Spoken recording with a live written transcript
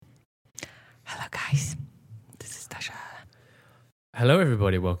Hello, guys. This is Tasha. Hello,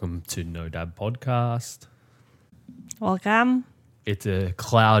 everybody. Welcome to No Dad Podcast. Welcome. It's a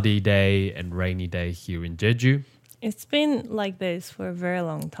cloudy day and rainy day here in Jeju. It's been like this for a very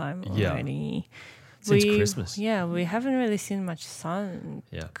long time Yeah. already. Since Christmas. Yeah, we haven't really seen much sun.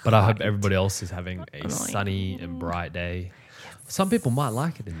 Yeah. But I hope Quite everybody else is having a annoying. sunny and bright day. Some people might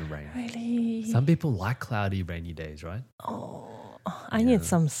like it in the rain. Really? Some people like cloudy, rainy days, right? I need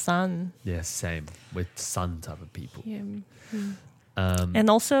some sun. Yeah, same. With sun type of people. Yeah. Um, And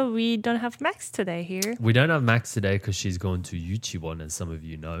also, we don't have Max today here. we don't have Max today because she's going to Yuchiwon, as some of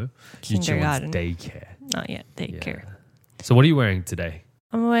you know. Yuchiwon's Kindergarten. daycare. Not yet. Take Yeah. care. So what are you wearing today?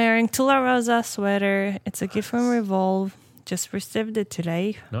 I'm wearing Tula Rosa sweater. It's a gift from Revolve. Just received it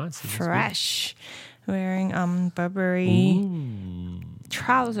today. Nice. It looks good. Fresh. Wearing Burberry Ooh,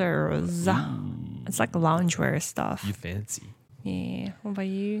 trousers. It's like loungewear stuff. you fancy. Yeah. What about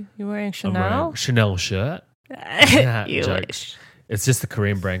you? You wearing I'm wearing Chanel? a Chanel shirt. You Joke. wish. It's just a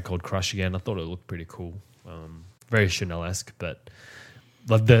Korean brand called Crush Again. I thought it looked pretty cool. Very Chanel-esque, but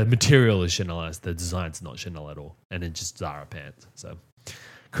like the material is Chanel-esque. The design's not Chanel at all. And then just Zara pants. So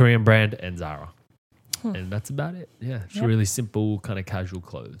Korean brand and Zara. And that's about it. Yeah, it's Yep. really simple, kind of casual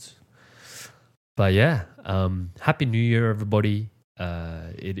clothes. But yeah, Happy New Year, everybody.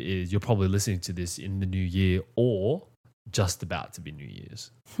 It is. You're probably listening to this in the new year or just about to be New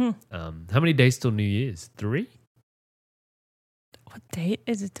Year's. How many days till New Year's? 3? What date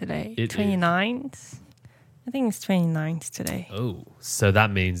is it today? It is. 29th? I think it's 29th today. Oh, so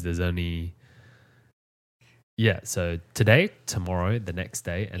that means there's only... Yeah, so today, tomorrow, the next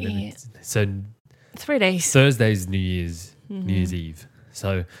day, and then Yeah. so 3 days. Thursday's New Year's Eve.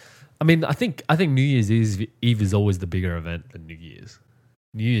 So, I mean, I think New Year's Eve is always the bigger event than New Year's.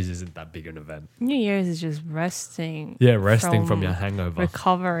 New Year's isn't that big an event. New Year's is just resting. Yeah, resting from your hangover.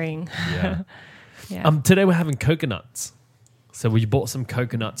 Recovering. Yeah. Yeah. Today we're having coconuts. So we bought some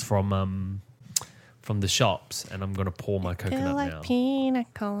coconuts from the shops, and I'm gonna pour my Feel coconut like now. pina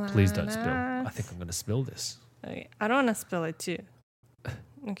colada. Please don't spill. I think I'm gonna spill this. Okay, I don't want to spill it too.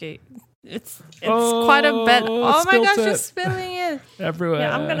 Okay. It's Oh, quite a bit. Oh my spilt gosh, it. you're spilling it. Everywhere.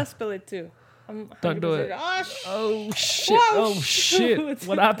 Yeah, I'm going to spill it too. Don't do it. Oh, Oh shit! Whoa, Oh shit! shoot.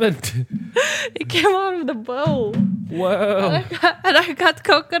 What happened? it came out of the bowl. Whoa! And I got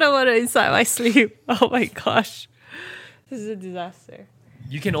coconut water inside my sleeve. Oh my gosh. This is a disaster.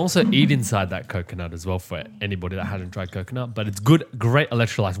 You can also eat inside that coconut as well for anybody that hasn't tried coconut, but it's good, great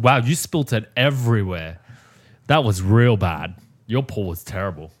electrolytes. Wow, you spilt it everywhere. That was real bad. Your pour was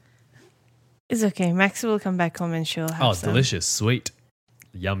terrible. It's okay. Max will come back home and she'll have Oh, some. delicious, sweet,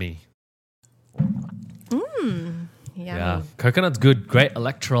 yummy. Yummy. Yeah, coconut's good, great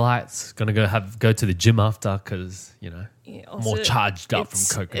electrolytes. Gonna go to the gym after because Yeah, more also, charged up from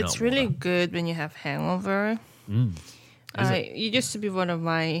it's- coconut. It's really water. good when you have hangover. Is It used to be one of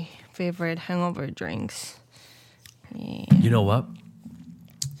my favorite hangover drinks. Yeah. You know what?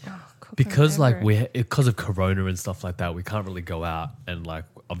 Coconut Because like ever. because of Corona and stuff like that, we can't really go out and like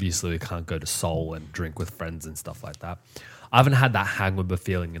obviously we can't go to Seoul and drink with friends and stuff like that. I haven't had that hangover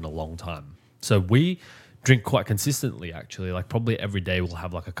feeling in a long time. So we drink quite consistently actually. Like probably every day we'll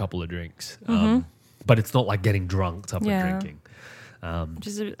have like a couple of drinks. But it's not like getting drunk type Yeah. of drinking.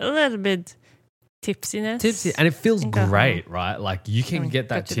 just a little bit tipsiness. Tipsy and it feels And go great, right? Like you can get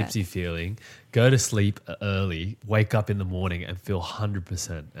go that to that. tipsy feeling, go to sleep early, wake up in the morning and feel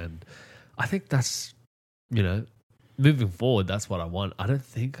 100%. And I think that's, moving forward, that's what I want. I don't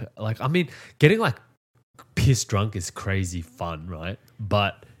think getting like piss drunk is crazy fun, right?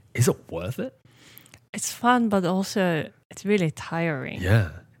 But is it worth it? It's fun, but also it's really tiring. Yeah.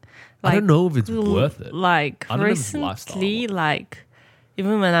 I don't know if it's worth it. Like I don't know if it's lifestyle. recently, like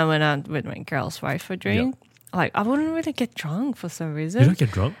even when I went out with my girl's wife for drink, like I wouldn't really get drunk for some You reason. don't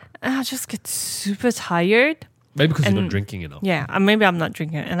get drunk? And I just get super tired. Maybe because you're And- not drinking enough. Yeah, and maybe I'm not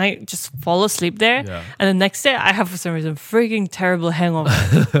drinking, and I just fall asleep there. Yeah. And the next day, I have for some reason freaking terrible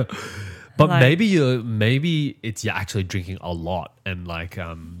hangover. But Like- maybe it's you're actually drinking a lot and like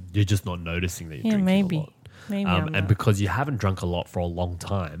you're just not noticing that you're Yeah, drinking maybe. a lot. Maybe I'm And not. because you haven't drunk a lot for a long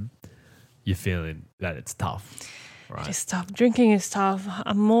time, you're feeling that it's tough, right? Just stop drinking is tough.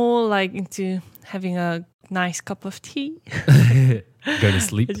 I'm more like into having a nice cup of tea. Go to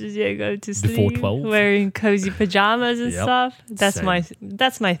sleep. Just go to Before sleep, 12? wearing cozy pajamas and Yep. stuff. That's Same.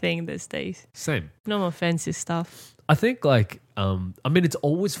 that's my thing these days. Same. No more fancy stuff. I think like it's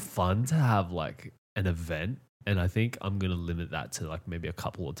always fun to have like an event, and I think I'm gonna limit that to like maybe a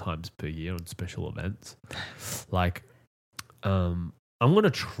couple of times per year on special events. Like, I'm gonna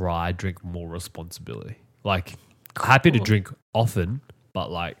try drink more responsibility. Like, happy to Cool. drink often,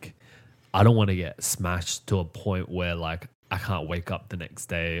 but like, I don't want to get smashed to a point where like I can't wake up the next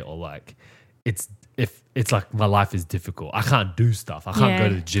day, or like it's like my life is difficult. I can't do stuff. I can't go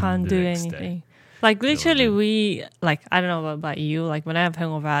to the gym can't the do next anything. day. Like literally, we like I don't know about you. Like when I have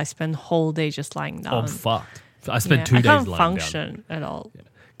hangover, I spend whole day just lying down. I'm fucked. I spent 2 I days can't lying function down. at all.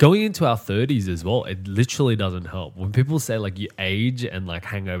 Going into our 30s as well, it literally doesn't help. When people say like you age and like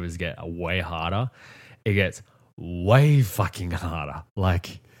hangovers get way harder, it gets way fucking harder.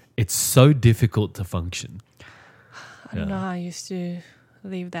 Like it's so difficult to function. I don't know how I used to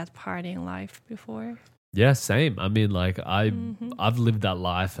live that partying life before. Yeah, same. I mean, like I've lived that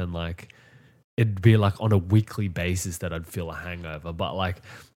life, and like it'd be like on a weekly basis that I'd feel a hangover. But like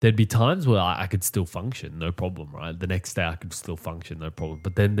there'd be times where I could still function, no problem, right? The next day I could still function, no problem.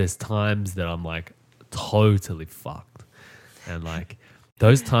 But then there's times that I'm like totally fucked, and like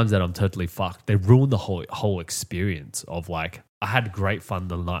those times that I'm totally fucked, they ruin the whole experience of like I had great fun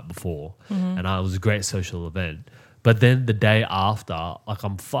the night before, and it was a great social event. But then the day after, like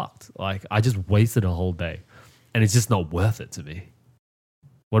I'm fucked. Like I just wasted a whole day, and it's just not worth it to me.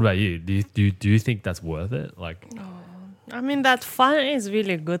 What about you? Do you think that's worth it? Like, I mean, that fun is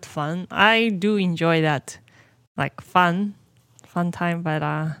really good fun. I do enjoy that, like fun time. But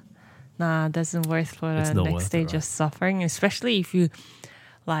nah, it doesn't worth for It's the not next worth day it, right? just suffering. Especially if you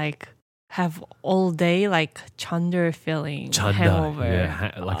like have all day like chunder feeling,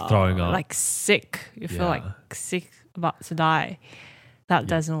 hangover, like throwing up. like sick. You feel Yeah. like sick, about to die. That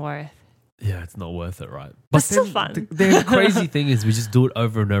doesn't worth. Yeah, it's not worth it, right? But still then fun. The crazy thing is we just do it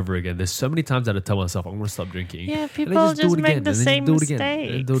over and over again. There's so many times that I tell myself I'm going to stop drinking. Yeah, and then people do just it make again, the and then same do it again,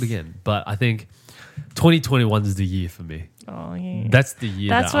 and then do it again. But I think 2021 is the year for me. Oh yeah. That's the year.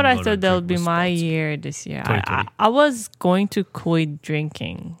 That's that what I'm I gonna thought that would be drink my responsibly. year this year. 2020. I was going to quit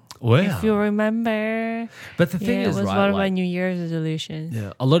drinking. Wow. If you remember. But the thing Yeah, is, it was right? one of my like, New Year's resolutions.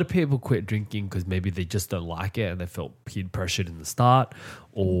 yeah, a lot of people quit drinking because maybe they just don't like it and they felt peer pressured in the start,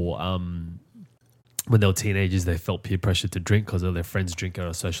 or when they were teenagers they felt peer pressure to drink because of their friends drink at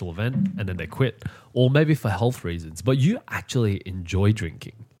a social event and then they quit, or maybe for health reasons. But you actually enjoy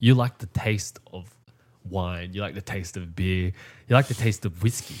drinking. You like the taste of wine. You like the taste of beer. You like the taste of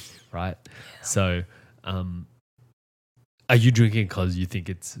whiskey, right? Yeah. So, are you drinking because you think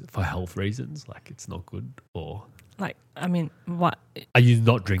it's for health reasons, like it's not good, or Like, I mean, what? are you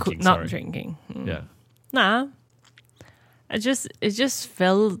not drinking? Not Sorry. drinking. Yeah. Nah. It just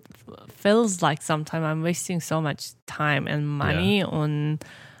feels like sometimes I'm wasting so much time and money on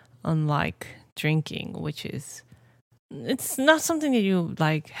like drinking, which is it's not something that you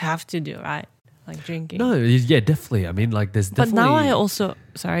like have to do, right? Like drinking. No, yeah, definitely. I mean, like, there's But definitely. now I also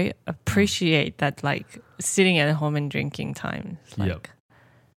appreciate that, like sitting at home and drinking time. Like,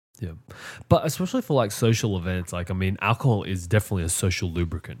 Yeah, but especially for like social events, like I mean, alcohol is definitely a social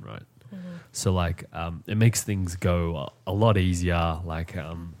lubricant, right? So like, it makes things go a lot easier. Like,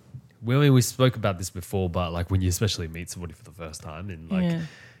 we spoke about this before, but like when you especially meet somebody for the first time, and like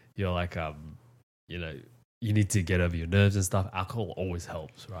you're like, you know, you need to get over your nerves and stuff. Alcohol always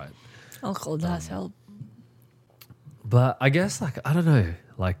helps, right? alcohol does help. But I guess like I don't know,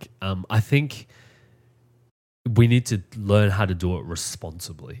 like I think we need to learn how to do it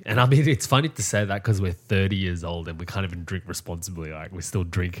responsibly. And I mean, it's funny to say that because we're 30 years old and we can't even drink responsibly. Like we still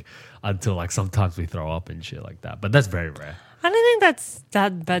drink until like sometimes we throw up and shit like that. But that's very rare. I don't think that's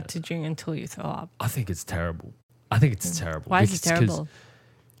that bad to drink until you throw up. I think it's terrible. I think it's terrible. Why is it terrible?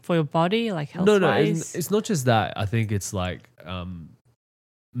 For your body, like health No, wise? it's not just that. I think it's like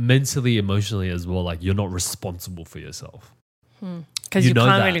mentally, emotionally as well. Like you're not responsible for yourself. Because you know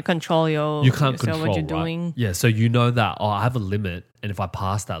can't that. really control You can't yourself, control what you're right? doing. Yeah, so you know that I have a limit, and if I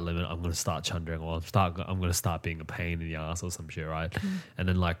pass that limit, I'm going to start chundering, or I'm going to start being a pain in the ass or some shit, right? And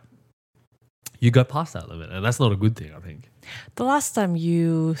then like you go past that limit, and that's not a good thing, I think. The last time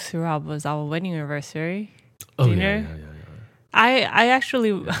you threw up was our wedding anniversary. Oh dinner. yeah. I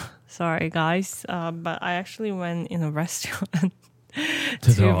actually, sorry guys, but I actually went in a restaurant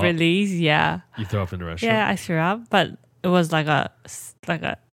to throw up? release. Yeah, You throw up in a restaurant. yeah, I threw up, but it was like a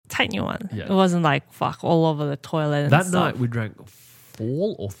tiny one. Yeah. It wasn't like fuck all over the toilet. And That stuff. night we drank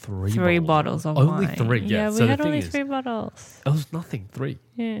 4 or 3 three bottles of only wine. 3. Yeah, we so had the thing only is, 3 bottles. it was nothing. 3.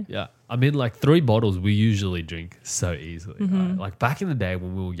 Yeah. Yeah, I mean, like 3 bottles we usually drink so easily. Mm-hmm. Right? Like back in the day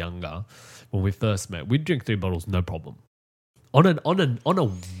when we were younger, when we first met, we'd drink 3 bottles no problem. On a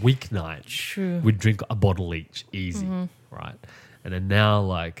weeknight, True. we'd drink a bottle each, easy, right? And then now,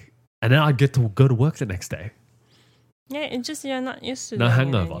 like, and then I'd get to go to work the next day. Yeah, it's just you're not used to No doing it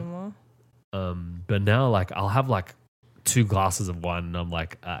hangover. anymore. But now, like, I'll have like 2 glasses of wine, and I'm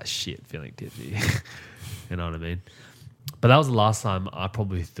like, shit, feeling tipsy. You know what I mean? But that was the last time I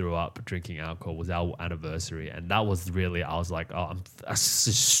probably threw up drinking alcohol was our anniversary. And that was really, I was like, oh, that's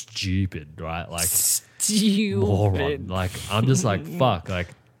just stupid, right? Like, Stupid. moron. Like, I'm just like, fuck. Like,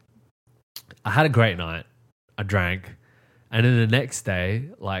 I had a great night. I drank. And then the next day,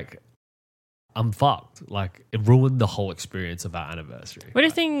 like, I'm fucked. Like, it ruined the whole experience of our anniversary. What do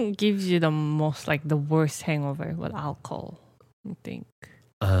you think gives you the most, like, the worst hangover with alcohol? You think?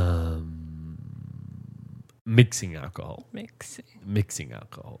 Mixing alcohol. Mixing.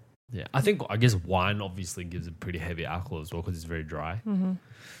 Alcohol. Yeah. I guess wine obviously gives a pretty heavy alcohol as well because it's very dry.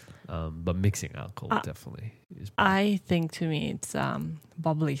 But mixing alcohol definitely is. I think to me it's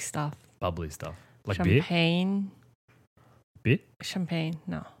bubbly stuff. Bubbly stuff. Like champagne. Beer? Champagne,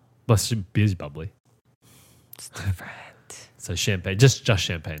 no. But beer's bubbly. It's different. So champagne, just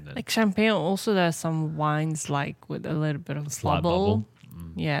champagne then. Like champagne, also there's some wines like with a little bit of Slight bubble.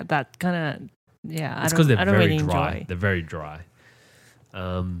 Mm. Yeah, that kind of, yeah. It's because they're very really dry. enjoy. They're very dry.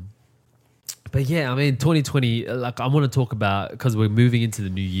 But yeah, I mean, 2020, like I want to talk about, because we're moving into the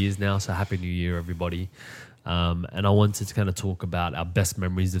New Year's now, so Happy New Year, everybody. And I wanted to kind of talk about our best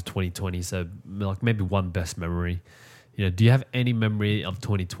memories of 2020. So like maybe one best memory. You know, do you have any memory of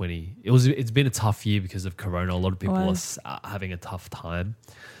 2020? It's been a tough year because of Corona. A lot of people are having a tough time.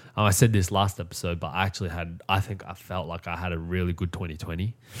 I said this last episode, but I felt like I had a really good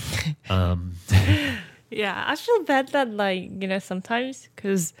 2020. Yeah, I feel bad that like, you know, sometimes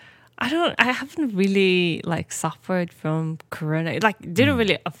because I haven't really like suffered from Corona. It didn't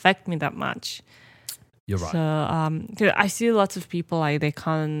really affect me that much. You're right. So I see lots of people like they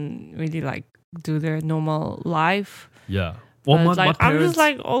can't really like do their normal life. Yeah. Well, my parents, I'm just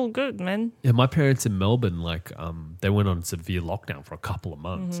like, all good, man. Yeah, my parents in Melbourne, like, they went on severe lockdown for a couple of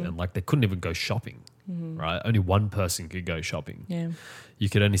months, and like they couldn't even go shopping. Right? Only one person could go shopping. Yeah. You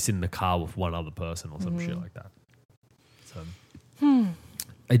could only sit in the car with one other person or some shit like that. So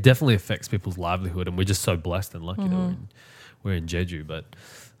it definitely affects people's livelihood, and we're just so blessed and lucky that we're in Jeju. But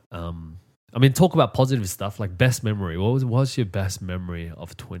I mean, talk about positive stuff like best memory. What was your best memory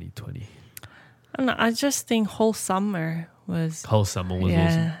of 2020? I just think whole summer was awesome.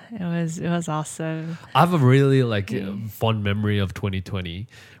 It was awesome. I have a really fond memory of 2020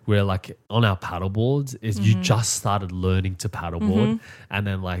 where like on our paddle boards is you just started learning to paddleboard, and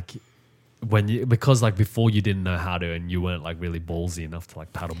then like because like before you didn't know how to and you weren't like really ballsy enough to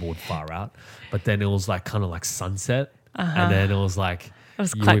like paddleboard far out, but then it was like kind of like sunset, and then it was like it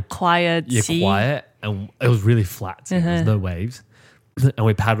was quite quiet. You're quiet, and it was really flat. So there's no waves, and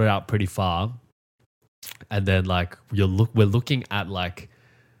we paddled out pretty far. And then like we're looking at like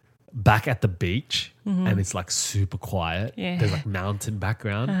back at the beach, and it's like super quiet. Yeah. There's like mountain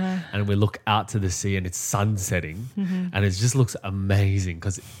background, and we look out to the sea and it's sun setting, and it just looks amazing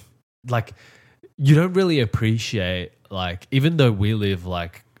because like you don't really appreciate like even though we live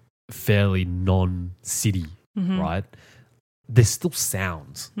like fairly non-city, right? There's still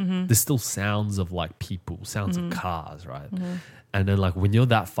sounds. There's still sounds of like people, sounds of cars, right? And then like when you're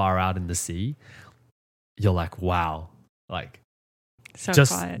that far out in the sea, you're like, wow, like So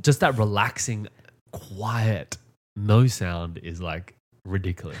just quiet. just that relaxing, quiet, no sound is like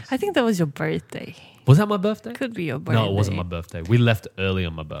ridiculous. I think that was your birthday. Was that my birthday? Could be your birthday. No, it wasn't my birthday. We left early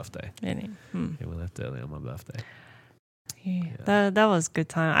on my birthday. Really? Yeah, we left early on my birthday. Yeah. That was a good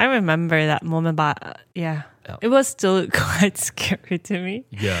time. I remember that moment, but it was still quite scary to me.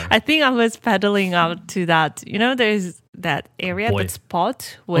 Yeah. I think I was paddling out to that, you know, there's that area, that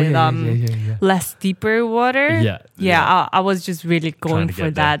spot with less deeper water. Yeah. I was just really going to for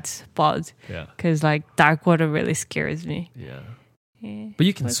get there. that spot. Yeah. Because like dark water really scares me. Yeah. But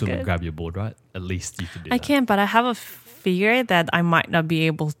you can was swim and good. grab your board, right? At least you can do I that. can, but I have a fear that I might not be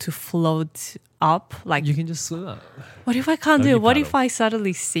able to float up. Like, You can just swim up. what if I can't No, do you it? What paddle. if I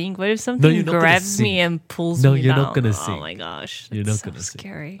suddenly sink? What if something you're not gonna grabs me sink. and pulls No, me you're down? not gonna Oh sink. my gosh, You're that's not going to so see.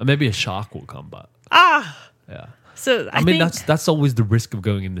 scary. Or maybe a shark will come, but yeah. So I mean, think, that's always the risk of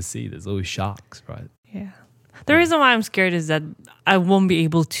going in the sea. There's always sharks, right? yeah. The reason why I'm scared is that I won't be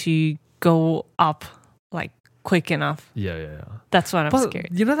able to go up like quick enough. Yeah. That's why I'm But scared.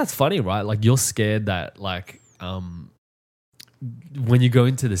 you know, that's funny, right? Like you're scared that like when you go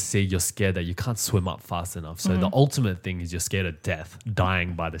into the sea, you're scared that you can't swim up fast enough. So the ultimate thing is you're scared of death,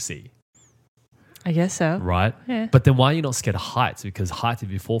 dying by the sea, I guess so. right? Yeah. But then why are you not scared of heights? Because heights, if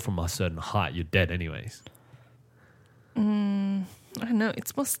you fall from a certain height, you're dead anyways. I don't know.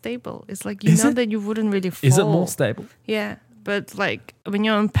 It's more stable. It's like you Is know it? that you wouldn't really fall. Is it more stable? Yeah, but like when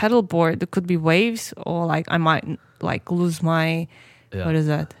you're on paddleboard, there could be waves, or like I might like lose my Yeah. what is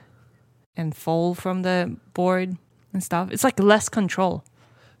that, and fall from the board and stuff. It's like less control.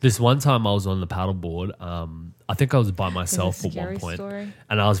 This one time I was on the paddleboard. I think I was by myself Is it a at one scary point, story?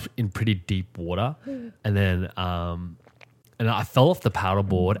 and I was in pretty deep water, and then and I fell off the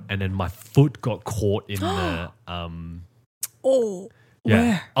paddleboard, and then my foot got caught in the Oh, yeah.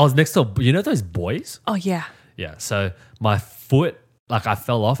 where? I was next to those buoys. Oh, yeah. Yeah, so my foot, like I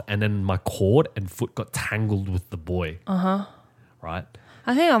fell off, and then my cord and foot got tangled with the buoy. Right.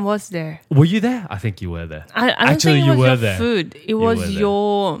 I think I was there. Were you there? I think you were there. I don't Actually, think it you was were your there. food. It were was there.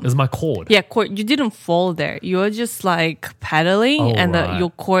 your It was my cord. yeah cord. You didn't fall there. You were just like paddling, Oh, and right. your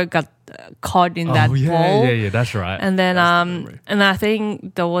cord got caught in that ball. yeah, that's right. And then That's the memory. and I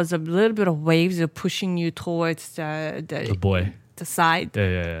think there was a little bit of waves that pushing you towards the the boy. side,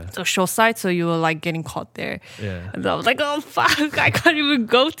 Yeah. the shore side. So you were like getting caught there. Yeah. And I was like, oh fuck, I can't even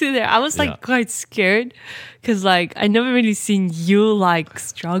go to there. I was like Yeah. quite scared because like I never really seen you like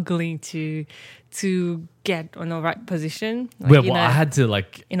struggling to get on the right position. Like, Well, I had to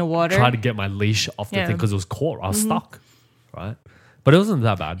like in the water. try to get my leash off the Yeah. thing because it was caught. I was stuck. Right. But it wasn't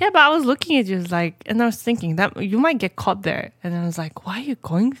that bad. Yeah, but I was looking at you like, and I was thinking that you might get caught there. And I was like, why are you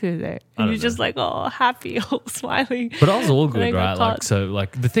going through there? And you're don't just like, oh, happy, oh, smiling. But I was all And I good, got right? caught. Like, so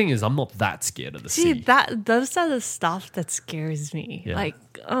like the thing is, I'm not that scared of the See, sea. those are the stuff that scares me. Yeah. Like,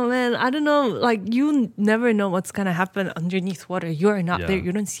 oh man, I don't know. Like, you never know what's gonna happen underneath water. You're not Yeah. there.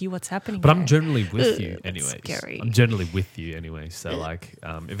 You don't see what's happening. But I'm there. generally with you Ugh, anyways. that's scary. I'm generally with you anyway. So like,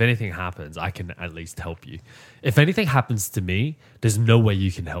 if anything happens, I can at least help you. If anything happens to me, there's no way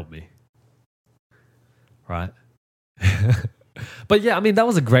you can help me. Right? But yeah, I mean, that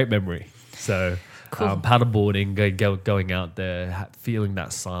was a great memory. So Cool. paddleboarding, going out there, feeling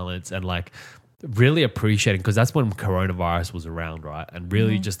that silence and like really appreciating, because that's when coronavirus was around, right? And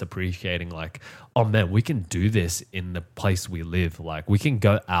really just appreciating like, oh man, we can do this in the place we live. Like we can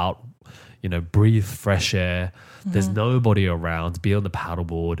go out, breathe fresh air. There's nobody around, be on the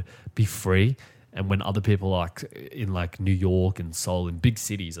paddleboard, be free. And when other people like in like New York and Seoul in big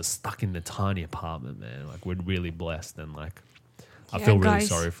cities are stuck in the tiny apartment, man, like we're really blessed. And like, I Yeah, feel really guys,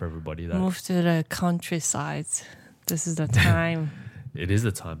 sorry for everybody that Move to the countryside. This is the time. it is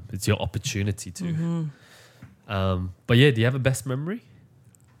the time. It's your opportunity to. But yeah, do you have a best memory?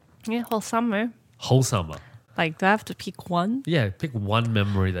 Yeah, whole summer. Whole summer. Like, do I have to pick one? Yeah, pick one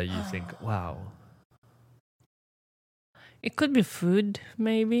memory that you think, wow. It could be food,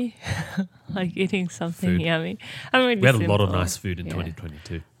 maybe. Like eating something Food. yummy. I'm really We had a lot of simple. nice food in Yeah.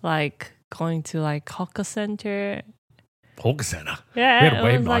 2022. Like going to like hawker center. Hawker Center. Yeah, We had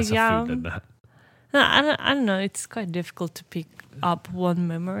way it was like nicer yum. food than that. No, I don't know. It's quite difficult to pick up one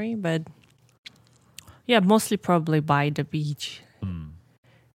memory, but yeah, mostly probably by the beach.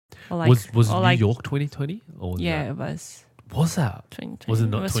 Or like, was or New like, York 2020? Or was Yeah, that, it was was that? 2020. Was it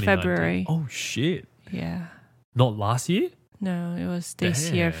not It was 2019? February. Oh shit! Yeah. Not last year. No, it was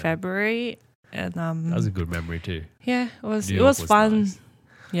this year, Damn. February, and That was a good memory too. yeah, it was New it York was was fun. nice.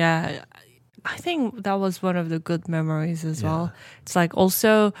 Yeah, I think that was one of the good memories as Yeah. well. It's like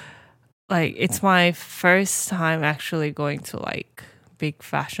also like it's my first time actually going to like big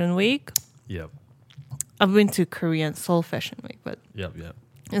fashion week. Yep. I've been to Korean Seoul Fashion Week, but Yep.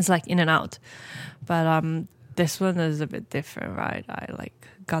 it's like in and out. But this one is a bit different, right? I like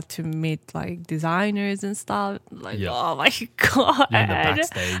got to meet like designers and stuff. Like, Yeah. oh my god. You're in the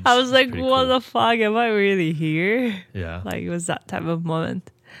backstage. I was It's like, pretty what cool. the fuck? Am I really here? Yeah. Like it was that type of moment.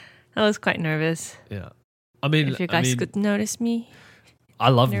 I was quite nervous. Yeah. I mean, If you guys could notice me. I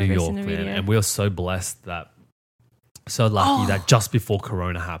love New nervous York, in the man, video. and we were so blessed so lucky that just before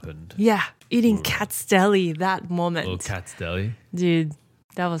Corona happened, Yeah, eating Cat's Deli that moment. little Cat's Deli. Dude,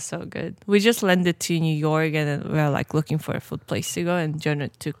 that was so good. We just landed to New York and then we were like looking for a food place to go, and Jonah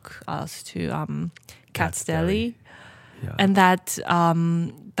took us to Cat's Deli. Yeah. And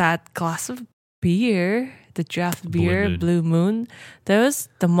that glass of beer, the draft beer, Moon. Blue Moon, that was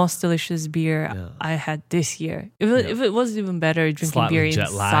the most delicious beer Yeah. I had this year. If it was even better drinking Slightly beer in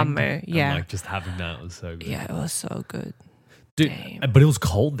jet lagged, summer. and, Yeah. like just having that was so good. Yeah, it was so good. Dude, Damn. but it was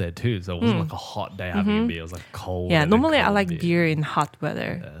cold there too, so it wasn't like a hot day having a beer. It was like cold. Yeah, and then normally I cold like beer in hot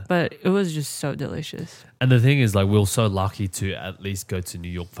weather, Yeah. but it was just so delicious. And the thing is, like, we were so lucky to at least go to New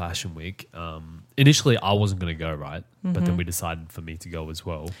York Fashion Week. Initially, I wasn't going to go, right? But then we decided for me to go as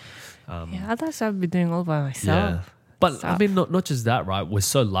well. Yeah, I thought I'd be doing all by myself. But I Stuff. mean, not just that, right? We're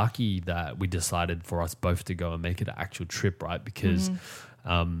so lucky that we decided for us both to go and make it an actual trip, right? Because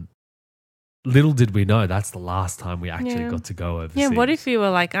little did we know that's the last time we actually Yeah. got to go overseas. Yeah, what if we were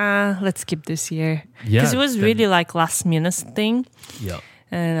like, let's skip this year? Yeah, Because it was then- really like last minute thing, Yeah,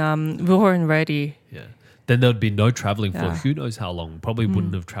 and we weren't ready. yeah. Then there'd be no traveling for Yeah. who knows how long. Probably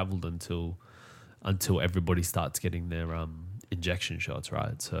wouldn't have traveled until everybody starts getting their injection shots,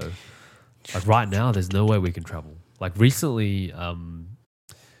 right? So Like right now, there's no way we can travel. Like recently,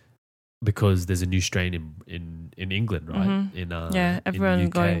 because there's a new strain in England, right? Everyone in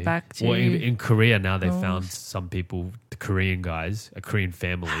UK. going back to Well, in Korea now they found some people, the Korean guys, a Korean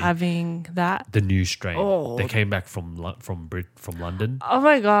family, having that. the new strain. Oh. They came back from London. Oh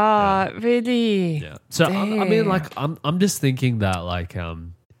my god, really? Yeah. So I mean, like, I'm just thinking that like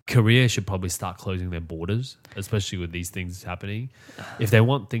Korea should probably start closing their borders, especially with these things happening. If they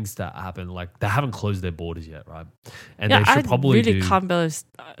want things to happen, like they haven't closed their borders yet, right? And they should probably really can't believe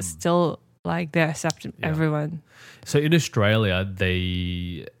still like they're accepting everyone. So in Australia,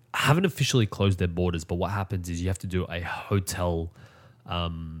 they haven't officially closed their borders, but what happens is you have to do a hotel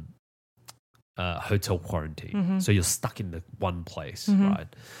quarantine. So you're stuck in the one place, right?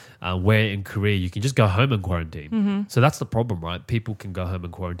 Where in Korea, you can just go home and quarantine. So that's the problem, right? People can go home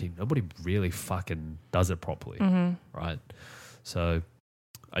and quarantine. Nobody really fucking does it properly, right? So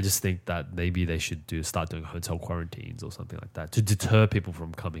I just think that maybe they should start doing hotel quarantines or something like that to deter people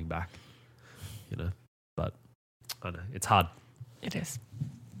from coming back, you know? But I don't know, it's hard. It is.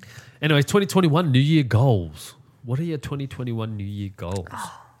 Anyway, 2021 New Year goals. What are your 2021 New Year goals?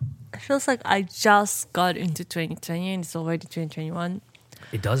 It feels like I just got into 2020 and it's already 2021.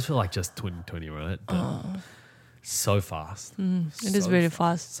 It does feel like just 2020, right? But so fast. It is really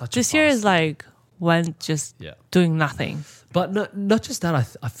fast. This a year fast is like went just doing nothing. But not just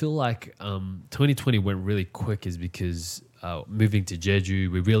that. I feel like 2020 went really quick is because moving to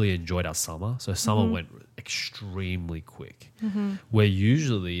Jeju, we really enjoyed our summer. So summer went extremely quick. Where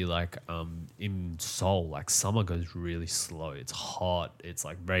usually like in Seoul, like summer goes really slow. It's hot. It's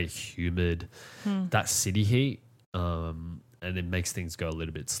like very humid. That city heat, and it makes things go a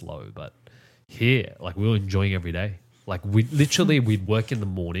little bit slow. But here, like we were enjoying every day. Like we'd work in the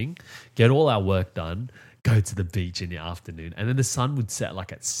morning, get all our work done, go to the beach in the afternoon, and then the sun would set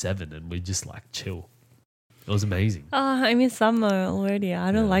like at 7 and we'd just like chill. It was amazing. I mean summer already.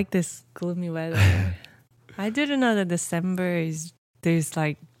 I don't like this gloomy weather. I didn't know that there's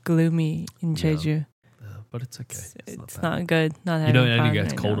like gloomy in Jeju. But it's okay. It's not good. Not it only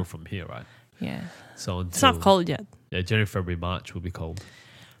gets colder from here, right? Yeah. So it's not cold yet. Yeah, January, February, March will be cold.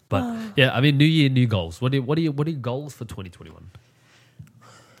 But yeah, I mean, New Year, new goals. What are your goals for 2021?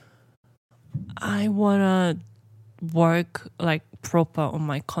 I wanna work like proper on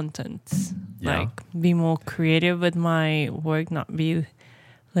my contents. Like be more creative with my work, not be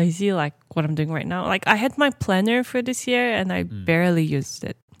lazy like what I'm doing right now. Like I had my planner for this year and I barely used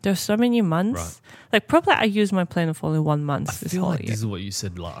it. There's so many months. Right. Like probably I used my planner for only 1 month this whole year. This is what you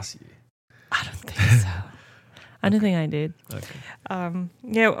said last year. I don't think so. I don't think I did. Okay.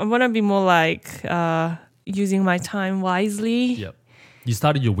 I want to be more like using my time wisely. Yep. You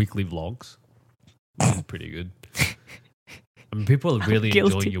started your weekly vlogs. Pretty good. I mean, people are really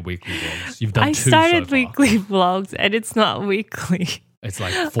enjoying your weekly vlogs. You've done two so far. I started weekly vlogs and it's not weekly. It's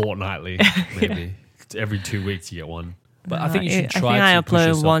like fortnightly, maybe. Every 2 weeks you get one. But I think you should try I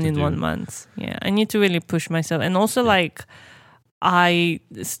upload one in 1 month. Yeah, I need to really push myself. And also like I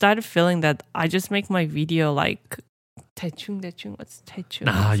started feeling that I just make my video like 대충. What's 대충?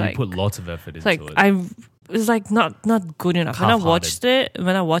 Nah, you put lots of effort into it. It's like not good enough. When I watch it,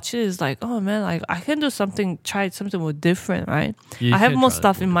 it's like, oh man, like I can do something, try something more different, right? I have more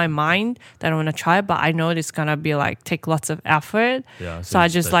stuff in my mind that I want to try, but I know it's gonna be like take lots of effort. Yeah, so I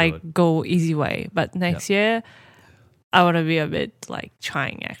just like go easy way. But next year, I want to be a bit like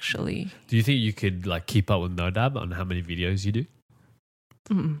trying actually. Do you think you could like keep up with NoDab on how many videos you do?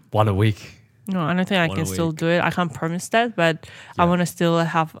 One a week. No, I don't think I can still do it. I can't promise that, but I want to still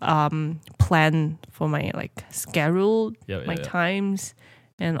have plan for my like schedule, my times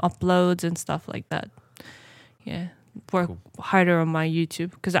and uploads and stuff like that. Yeah, work harder on my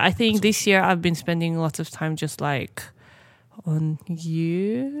YouTube because I think this year I've been spending lots of time just like on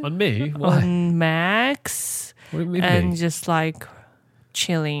you, on me, why? On Max, what do you mean and just like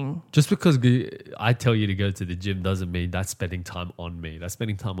chilling. Just because I tell you to go to the gym doesn't mean that's spending time on me. That's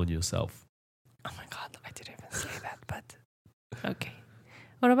spending time on yourself. Oh my God, I didn't even say that, but okay.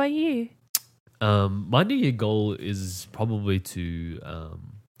 What about you? My New Year goal is probably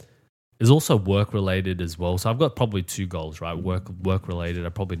is also work related as well. So I've got probably 2 goals, right? Work related. I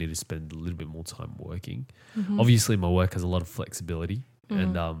probably need to spend a little bit more time working. Obviously, my work has a lot of flexibility,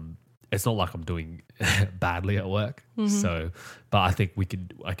 and it's not like I'm doing badly at work. So, but I think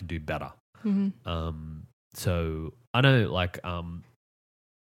I could do better. So I know, like,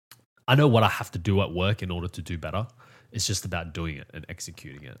 I know what I have to do at work in order to do better. It's just about doing it and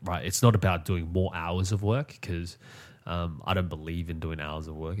executing it, right? It's not about doing more hours of work because I don't believe in doing hours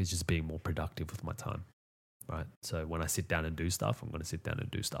of work. It's just being more productive with my time, right? So when I sit down and do stuff, I'm going to sit down and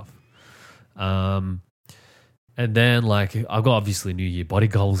do stuff. And then like I've got obviously New Year body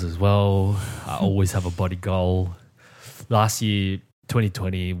goals as well. I always have a body goal. Last year,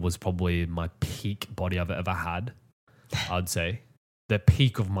 2020 was probably my peak body I've ever had. I'd say the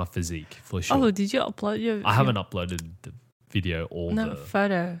peak of my physique for sure. Oh, did you upload your? I haven't uploaded the video or No, the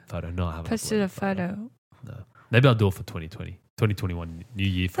photo. No, I haven't Posted uploaded a photo. No, maybe I'll do it for 2020, 2021 New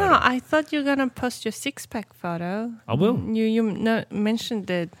Year photo. No, I thought you were gonna post your six-pack photo. I will. You mentioned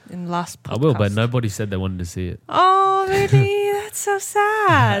it in last podcast. I will, but nobody said they wanted to see it. Oh, really? That's so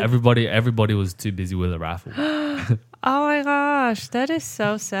sad. Everybody was too busy with a raffle. Oh my gosh, that is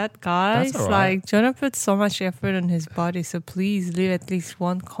so sad, guys. That's all right. Like, Jonah put so much effort on his body, so please leave at least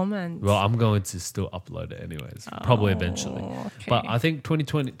one comment. Well, I'm going to still upload it anyways, probably eventually. Okay. But I think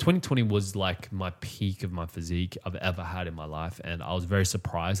 2020 was like my peak of my physique I've ever had in my life. And I was very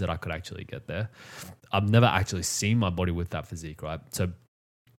surprised that I could actually get there. I've never actually seen my body with that physique, right? So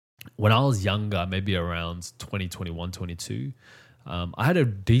when I was younger, maybe around 2021, 22, I had a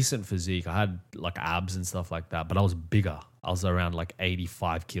decent physique. I had like abs and stuff like that, but I was bigger. I was around like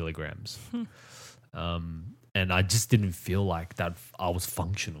 85 kilograms. And I just didn't feel like that I was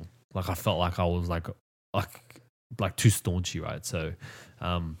functional. Like I felt like I was like too staunchy, right? So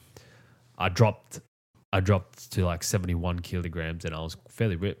I dropped to like 71 kilograms and I was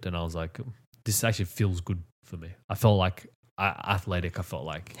fairly ripped and I was like, this actually feels good for me. I felt like athletic. I felt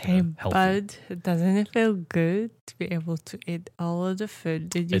like Hey, healthy. bud, doesn't it feel good to be able to eat all of the food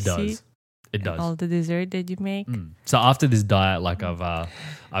that you It see? does. It does. All the dessert that you make? So after this diet, like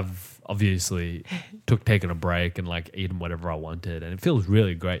I've obviously taken a break and like eaten whatever I wanted, and it feels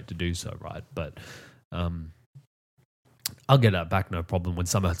really great to do so, right? But I'll get that back, no problem. When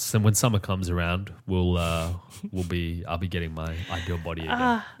summer comes around, I'll be getting my ideal body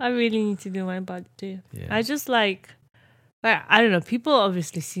again. I really need to do my body too. Yeah. I just like I don't know. People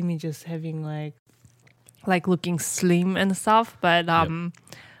obviously see me just having like looking slim and stuff, but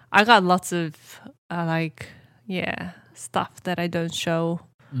I got lots of stuff that I don't show.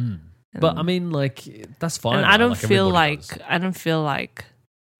 But I mean, like that's fine. And right? I don't Everybody feel like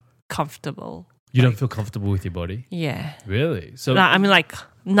comfortable. You don't feel comfortable with your body, Yeah. really? So No, I mean, like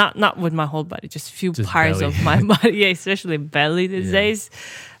not with my whole body, just a few Just parts belly. of my body. Yeah, especially belly these Yeah. days.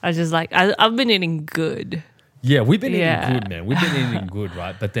 I just like I've been eating good. yeah, we've been Yeah. eating good, man. We've been eating good,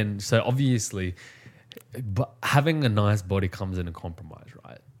 right? But then, so obviously, but having a nice body comes in a compromise,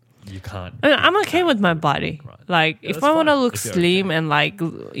 right? You can't. I mean, I'm okay with my body. Right. Like, Yeah, if that's I want to fine look if you're slim and like,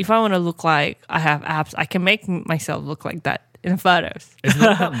 if I want to look like I have abs, I can make myself look like that in photos. It's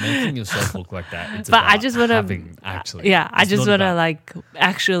not about making yourself look like that. It's But about I just want to having actually. Yeah, I It's just not want to about- like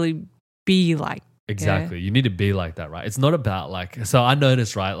actually be like. Exactly. You need to be like that, right? It's not about like, so I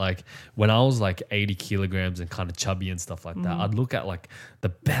noticed, right? Like when I was like 80 kilograms and kind of chubby and stuff like that, I'd look at like the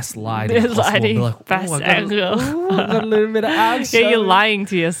best lighting. The possible and be lighting, like, best I got angle. I got a little bit of abs. Yeah, you're showing. lying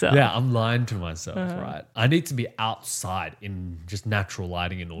to yourself. Yeah, I'm lying to myself, right? I need to be outside in just natural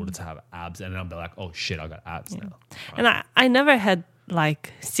lighting in order to have abs. And I'll be like, oh shit, I got abs now. And I never had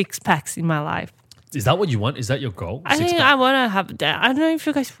like 6 packs in my life. Is that what you want? Is that your goal? I think Six-pack? I want to have that. I don't know if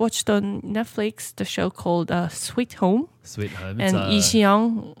you guys watched on Netflix the show called Sweet Home. Sweet home. It's And Lee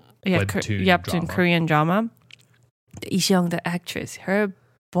Si-young, webtoon in drama. Korean drama. Lee Si-young, the actress, her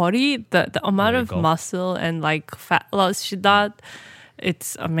body, the amount There you of go. muscle and like fat loss she did,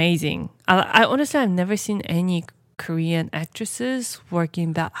 it's amazing. I honestly, I've never seen any Korean actresses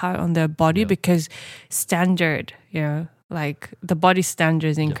working that hard on their body because standard, like the body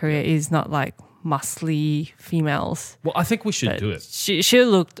standards in Korea is not like muscly females. Well, I think we should But do it. She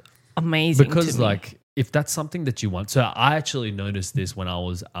looked amazing Because to me. like if that's something that you want. So I actually noticed this when I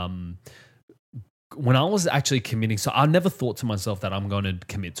was actually committing. So I never thought to myself that I'm going to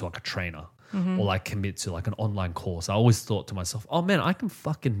commit to like a trainer or like commit to like an online course. I always thought to myself, oh man, I can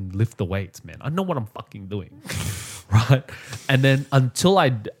fucking lift the weights, man. I know what I'm fucking doing. Right. And then until I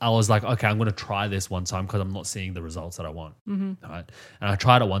was like, okay, I'm going to try this one time because I'm not seeing the results that I want. Right. And I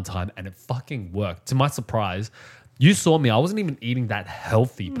tried it one time and it fucking worked. To my surprise, you saw me. I wasn't even eating that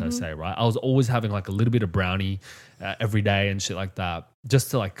healthy per se, right? I was always having like a little bit of brownie every day and shit like that,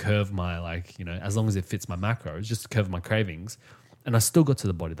 just to like curve my like, as long as it fits my macros, just to curve my cravings. And I still got to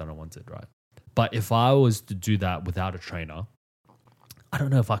the body that I wanted, right? But if I was to do that without a trainer, I don't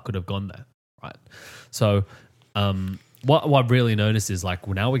know if I could have gone there, right? So what I've really noticed is like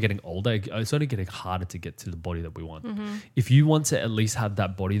now we're getting older, it's only getting harder to get to the body that we want. If you want to at least have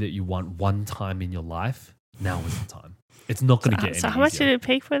that body that you want one time in your life, now is the time. It's not going to get any So how much did easier. it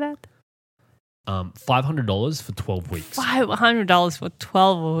pay for that? $500 for 12 weeks. $500 for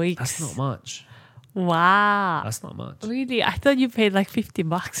 12 weeks. That's not much. Wow. That's not much. Really? I thought you paid like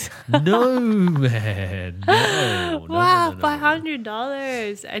 $50. No, man. No. Wow, No.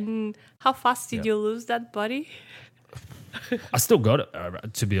 $500. And how fast did you lose that, buddy? I still got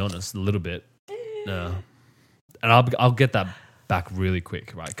it, to be honest, a little bit. No. And I'll get that back really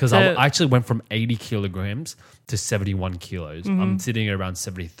quick, right? Because I actually went from 80 kilograms to 71 kilos. I'm sitting at around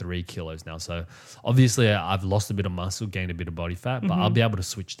 73 kilos now. So obviously I've lost a bit of muscle, gained a bit of body fat, but I'll be able to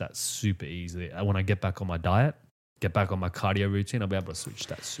switch that super easily. And when I get back on my diet, get back on my cardio routine, I'll be able to switch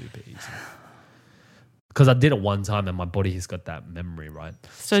that super easily. Because I did it one time and my body has got that memory, right?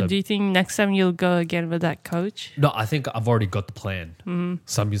 So do you think next time you'll go again with that coach? No, I think I've already got the plan.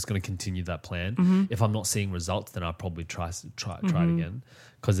 So I'm just going to continue that plan. If I'm not seeing results, then I'll probably try it again.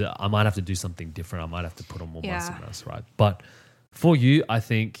 Because I might have to do something different. I might have to put on more muscle mass, right? But for you, I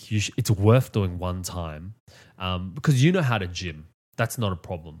think it's worth doing one time because you know how to gym. That's not a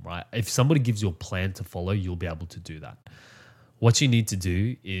problem, right? If somebody gives you a plan to follow, you'll be able to do that. What you need to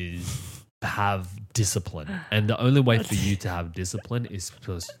do is have discipline. And the only way for you to have discipline is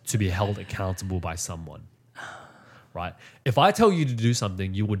to be held accountable by someone, right? If I tell you to do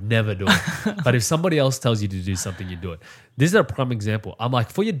something, you would never do it. But if somebody else tells you to do something, you do it. This is a prime example. I'm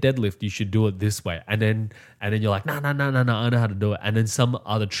like, for your deadlift, you should do it this way. And then you're like, no, I know how to do it. And then some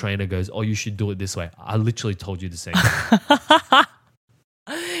other trainer goes, oh, you should do it this way. I literally told you the same thing.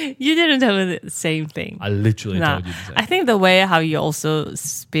 You didn't tell me the same thing. I literally told you the same I think the way how you also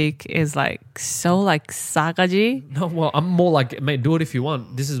speak is like so like sagaji. No, well, I'm more like, mate, do it if you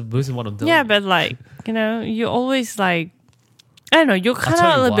want. This is what I'm telling you. Yeah, but like, you know, you always like, I don't know, you're kind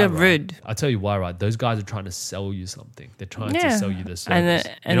of a little bit rude. I'll tell you why, right? Those guys are trying to sell you something. They're trying to sell you the service.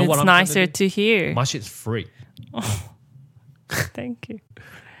 And you know it's nicer to hear. My shit's free. Oh, thank you.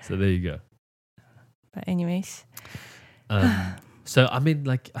 So there you go. But anyways. So, I mean,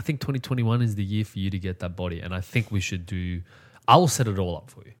 like, I think 2021 is the year for you to get that body. And I think we should I will set it all up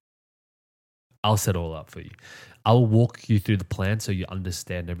for you. I'll set it all up for you. I will walk you through the plan so you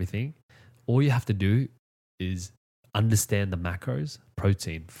understand everything. All you have to do is understand the macros,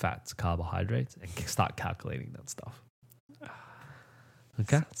 protein, fats, carbohydrates, and start calculating that stuff.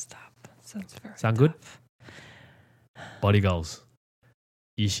 Okay? Sounds very Sound good? Body goals.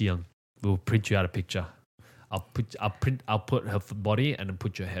 Yishiyoung. We'll print you out a picture. I'll put her body and then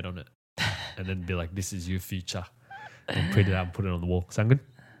put your head on it. And then be like, this is your future. And print it out and put it on the wall. Sound good?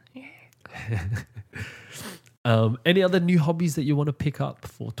 Yeah. Any other new hobbies that you want to pick up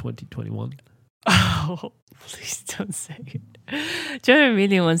for 2021? Oh, please don't say it. Jeremy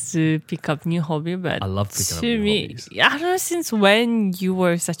really wants to pick up new hobby, but I love picking up new hobbies. I don't know since when you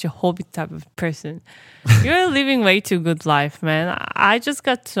were such a hobby type of person. You're living way too good life, man. I just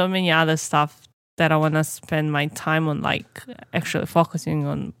got so many other stuff that I want to spend my time on, like actually focusing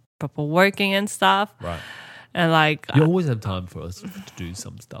on proper working and stuff. Right. And like you always have time for us to do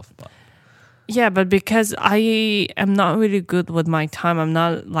some stuff, but yeah, but because I am not really good with my time, I'm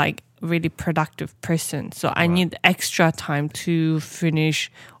not like really productive person. So I need extra time to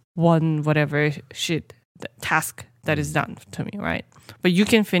finish one whatever task that is done to me, right? But you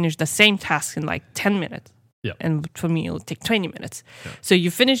can finish the same task in like 10 minutes. Yeah. And for me, it'll take 20 minutes. Yeah. So you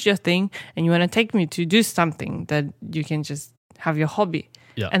finish your thing and you want to take me to do something that you can just have your hobby.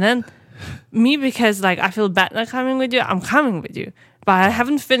 Yeah. And then me, because like I feel bad not coming with you, I'm coming with you. But I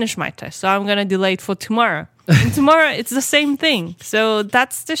haven't finished my test, so I'm going to delay it for tomorrow. And tomorrow, it's the same thing. So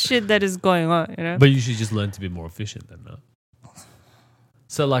that's the shit that is going on, you know? But you should just learn to be more efficient than that.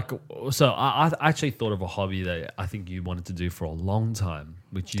 So I actually thought of a hobby that I think you wanted to do for a long time,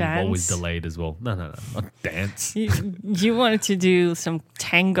 which you've always delayed as well. No, not dance. You wanted to do some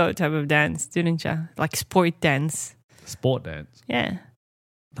tango type of dance, didn't you? Like sport dance. Sport dance? Yeah.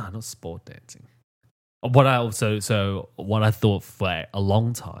 No, not sport dancing. What I thought for a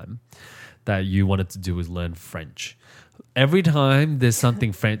long time that you wanted to do was learn French. Every time there's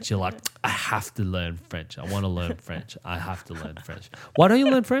something French, you're like, I have to learn French. I want to learn French. I have to learn French. Why don't you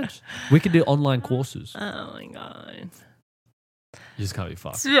learn French? We could do online courses. Oh my God. You just can't be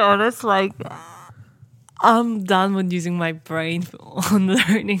fucked. To be honest, like, I'm done with using my brain on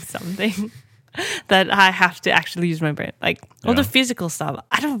learning something that I have to actually use my brain. Like, all the physical stuff,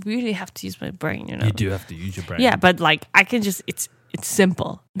 I don't really have to use my brain, you know? You do have to use your brain. Yeah, but like, I can just, it's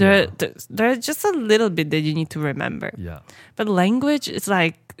simple. There's just a little bit that you need to remember. Yeah. But language, it's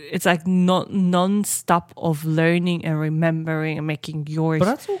like not non-stop of learning and remembering and making yours. But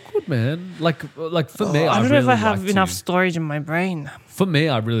that's all good, man. Like for me, I don't know if I have enough storage in my brain. For me,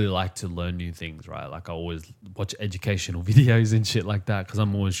 I really like to learn new things, right? Like I always watch educational videos and shit like that because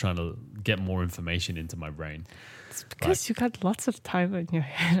I'm always trying to get more information into my brain. It's because you got lots of time on your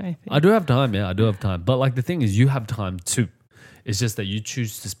hand, I think. I do have time, yeah, I do have time. But like the thing is, you have time too. It's just that you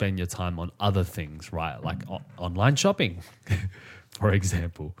choose to spend your time on other things, right? Like online shopping, for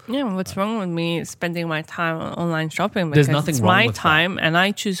example. Yeah, what's wrong with me spending my time on online shopping? Because There's nothing it's wrong my with time and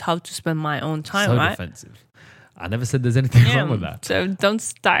I choose how to spend my own time, So right? defensive. I never said there's anything wrong with that. So don't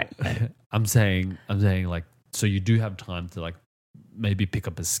start. I'm saying like, so you do have time to like maybe pick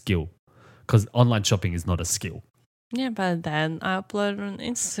up a skill, because online shopping is not a skill. Yeah, but then I upload on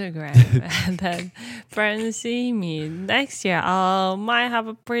Instagram and then friends see me. Next year, I might have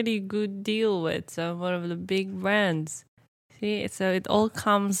a pretty good deal with one of the big brands. See, so it all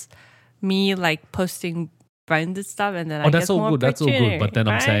comes me like posting branded stuff and then I that's get all more good. That's all good. But then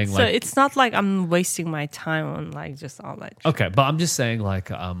I'm right? saying So like, it's not like I'm wasting my time on like just online. okay, but I'm just saying like,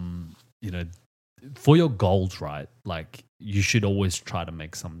 you know, for your goals, right? Like you should always try to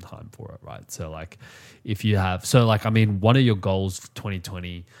make some time for it, right? So like if you have, so like, I mean, one of your goals for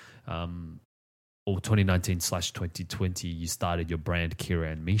 2020, or 2019/2020, you started your brand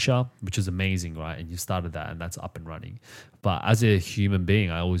Kira and Misha, which is amazing, right? And you started that and that's up and running. But as a human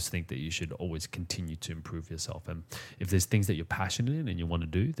being, I always think that you should always continue to improve yourself. And if there's things that you're passionate in and you want to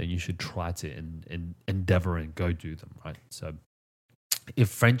do, then you should try to endeavor and go do them, right? So if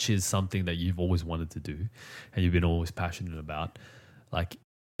French is something that you've always wanted to do and you've been always passionate about, like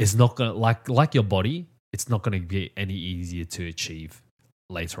it's not going to, like your body, it's not going to be any easier to achieve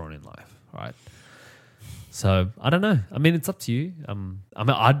later on in life, right? So I don't know. I mean, it's up to you. I mean,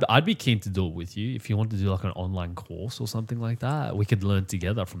 I'd be keen to do it with you if you want to do like an online course or something like that. We could learn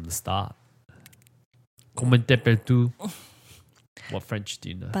together from the start. Comment t'appelles-tu? What French do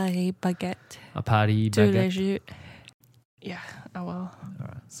you know? Paris baguette. A Paris Tous les baguette. jours. Yeah, I will. All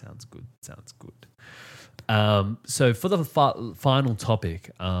right, sounds good. Sounds good. So for the final topic,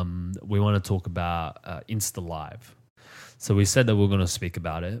 we want to talk about Insta Live. So we said that we're going to speak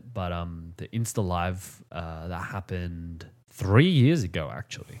about it, but the Insta Live that happened 3 years ago,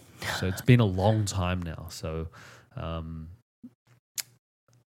 actually. So it's been a long time now. So I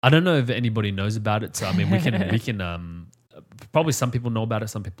don't know if anybody knows about it. So I mean, we can probably some people know about it,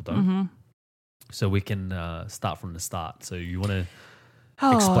 some people don't. Mm-hmm. So we can start from the start. So you want to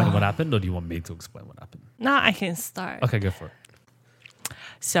explain what happened, or do you want me to explain what happened? No, I can start. Okay, go for it.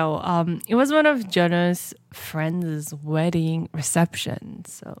 So it was one of Jonah's friends' wedding reception.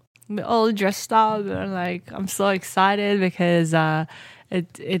 So we all dressed up and like I'm so excited because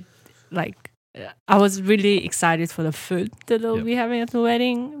it like I was really excited for the food that they'll be having at the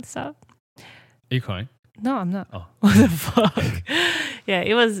wedding and stuff. Are you crying? No, I'm not. Oh. What the fuck? Yeah,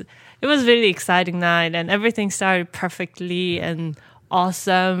 it was really exciting night and everything started perfectly and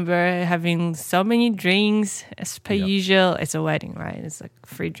awesome. We're having so many drinks as per usual. It's a wedding, right? It's like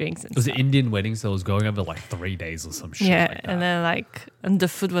free drinks and It was stuff. an Indian wedding, so it was going over like 3 days or some shit Yeah, like that. and then and the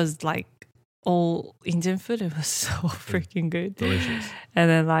food was like all Indian food. It was so freaking good. Delicious. And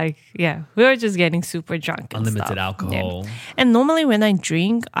then we were just getting super drunk. And Unlimited stuff. alcohol. Yeah. And normally when I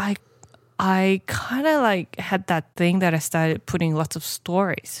drink, I kind of had that thing that I started putting lots of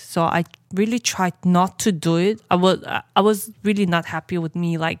stories. So I really tried not to do it. I was really not happy with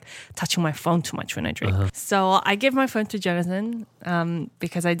me touching my phone too much when I drink. So I gave my phone to Jonathan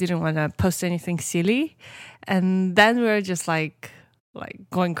because I didn't want to post anything silly. And then we were just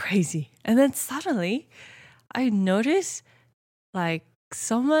going crazy. And then suddenly I noticed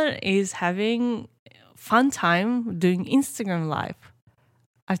someone is having fun time doing Instagram Live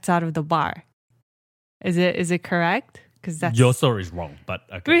outside of the bar. Is it correct? Because that's Your story's wrong, but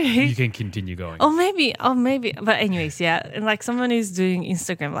okay. Really? You can continue going. Oh maybe. But anyways, yeah. And someone is doing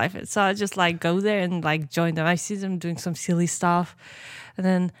Instagram Live. So I just go there and join them. I see them doing some silly stuff.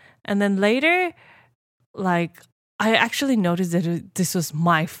 And then later, I actually noticed that this was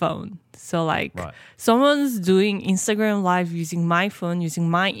my phone. So Right. someone's doing Instagram Live using my phone, using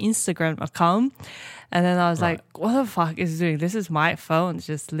my Instagram account. And then I was Right. what the fuck is it doing? This is my phone.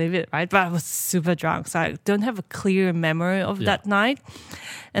 Just leave it, right? But I was super drunk. So I don't have a clear memory of that night.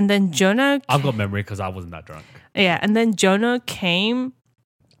 And then Jonah... I've got memory because I wasn't that drunk. Yeah, and then Jonah came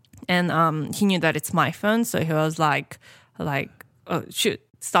and he knew that it's my phone. So he was like, oh, shoot,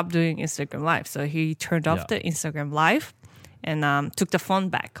 stop doing Instagram Live. So he turned off the Instagram Live and took the phone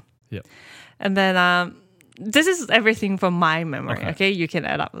back. Yeah. And then this is everything from my memory, okay? You can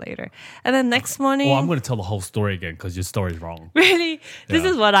add up later. And then next morning... Well, I'm going to tell the whole story again because your story's wrong. Really? This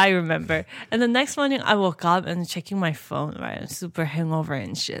Yeah. is what I remember. And the next morning I woke up and checking my phone, right? I'm super hangover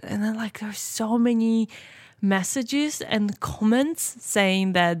and shit. And then there's so many messages and comments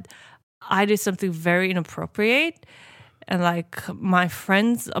saying that I did something very inappropriate. and like my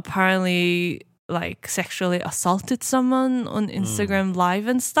friends apparently like sexually assaulted someone on Instagram Live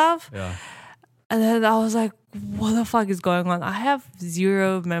and stuff. Yeah. And then I was like, what the fuck is going on? I have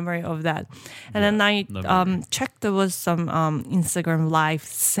zero memory of that. And then I checked, there was some Instagram Live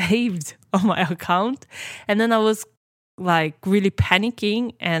saved on my account. And then I was like really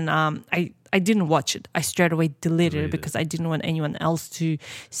panicking, and I didn't watch it. I straight away deleted it because I didn't want anyone else to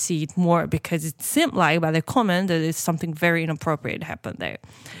see it more, because it seemed like by the comment that there's something very inappropriate happened there.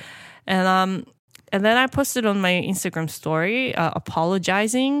 And then I posted on my Instagram story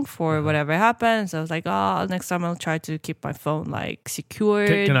apologizing for whatever happened. So I was like, oh, next time I'll try to keep my phone like secured.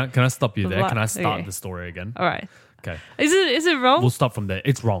 Can I stop you there? Can I start the story again? All right. Okay. Is it wrong? We'll start from there.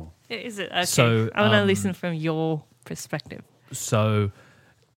 It's wrong. Is it? Okay. So, I want to listen from your perspective. So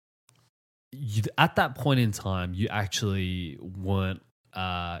at that point in time, you actually weren't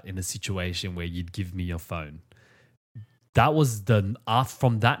in a situation where you'd give me your phone. That was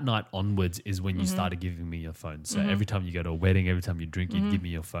from that night onwards is when you started giving me your phone. So every time you go to a wedding, every time you drink, you'd give me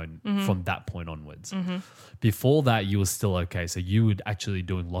your phone from that point onwards. Before that, you were still okay. So you were actually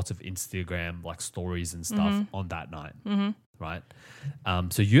doing lots of Instagram like stories and stuff on that night, right?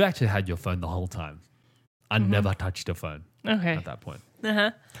 So you actually had your phone the whole time. I never touched your phone at that point.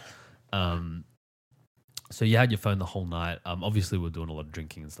 So you had your phone the whole night. Obviously, we were doing a lot of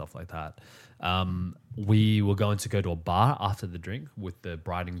drinking and stuff like that. We were going to go to a bar after the drink with the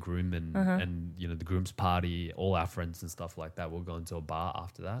bride and groom and you know the groom's party, all our friends and stuff like that. We were going to a bar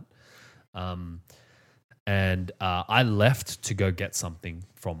after that. And I left to go get something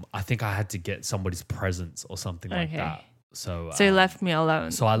from, I think I had to get somebody's presents or something like that. So you left me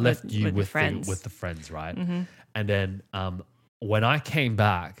alone. So I left you with the friends, right? And then when I came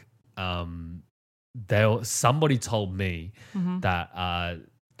back, somebody told me that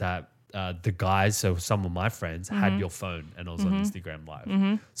the guys, so some of my friends, had your phone and I was on Instagram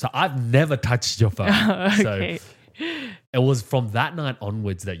Live. So I've never touched your phone. Okay. So it was from that night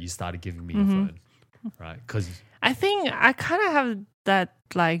onwards that you started giving me your phone, right? Because I think I kind of have that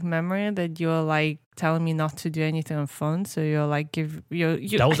like memory that you're like telling me not to do anything on phone. So you're like I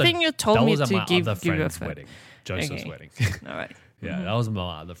think you told me to give you a phone. Wedding, Joseph's wedding. All right. Yeah, that was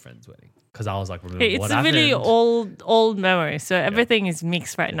my other friend's wedding. Because I was like, remember it's what a happened? really old memory. So everything is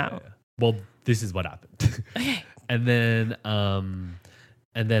mixed right now. Yeah. Well, this is what happened. Okay. And then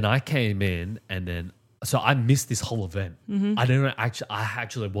I came in, and then so I missed this whole event. I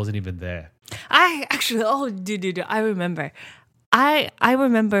actually wasn't even there. Dude, I remember. I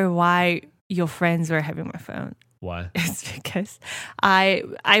remember why your friends were having my phone. Why? It's because I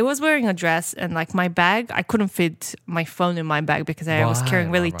was wearing a dress, and like my bag, I couldn't fit my phone in my bag because I was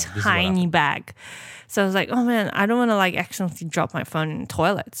carrying really tiny bag. So I was like, oh man, I don't want to like accidentally drop my phone in the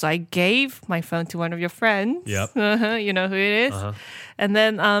toilet. So I gave my phone to one of your friends. Yep. You know who it is. And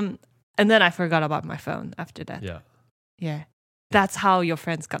then I forgot about my phone after that. Yeah. That's how your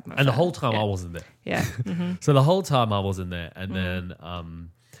friends got my phone. And the whole time I wasn't there. Yeah. So the whole time I wasn't there, and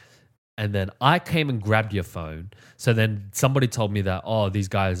then I came and grabbed your phone. So then somebody told me that, oh, these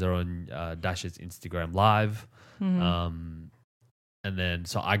guys are on Dash's Instagram Live. And then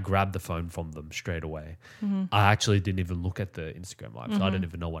so I grabbed the phone from them straight away. I actually didn't even look at the Instagram Live. So I didn't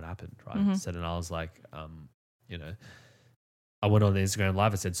even know what happened, right? So then I was like, you know, I went on the Instagram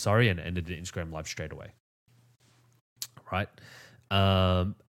Live, I said sorry, and ended the Instagram Live straight away. Right?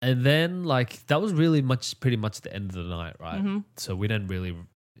 And then like that was pretty much the end of the night, right? So we didn't really,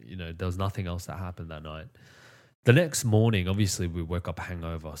 you know, there was nothing else that happened that night. The next morning, obviously, we woke up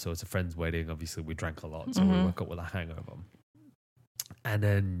hangover. So it's a friend's wedding. Obviously, we drank a lot. So we woke up with a hangover. And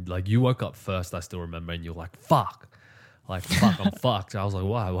then, like, you woke up first, I still remember, and you're like, fuck. Like, fuck, I'm fucked. I was like,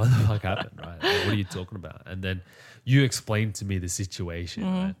 why? What the fuck happened, right? Like, what are you talking about? And then you explained to me the situation,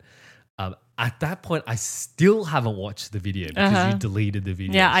 right? At that point, I still haven't watched the video because you deleted the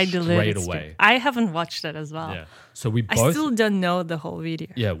video I deleted straight away. I haven't watched it as well. Yeah. So I still don't know the whole video.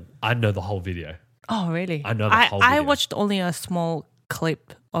 Yeah, I know the whole video. Oh, really? I know the whole video. I watched only a small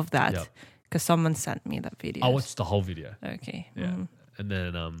clip of that because someone sent me that video. I watched the whole video. Okay. Yeah. And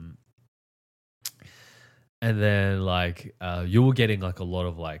then like you were getting like a lot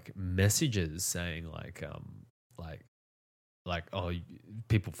of like messages saying like oh,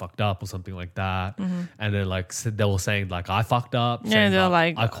 people fucked up or something like that. And then like they were saying like I fucked up. Yeah, they're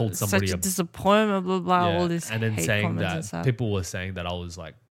like I called somebody such a disappointment, blah blah, all this. And then hate saying that people were saying that I was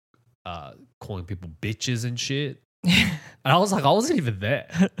like calling people bitches and shit. And I was like, I wasn't even there.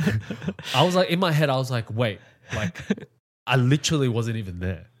 I was like, in my head, I was like, wait, like I literally wasn't even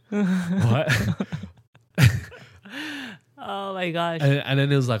there. What? Oh my gosh. And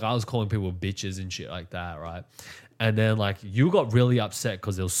then it was like I was calling people bitches and shit like that, right? And then like you got really upset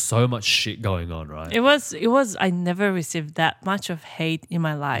because there was so much shit going on, right? It was I never received that much of hate in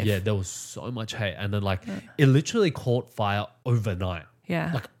my life. Yeah, there was so much hate. And then like it literally caught fire overnight.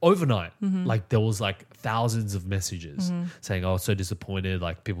 Yeah. Like overnight. Like there was like thousands of messages saying, oh, so disappointed,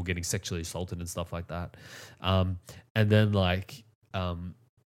 like people getting sexually assaulted and stuff like that. And then like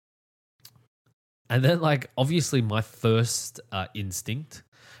obviously my first instinct,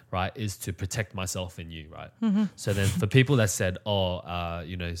 right, is to protect myself and you, right? So then for people that said, that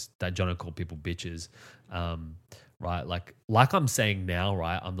Jono called people bitches, right? Like I'm saying now,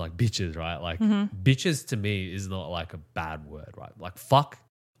 right? I'm like bitches, right? Like bitches to me is not like a bad word, right? Like fuck,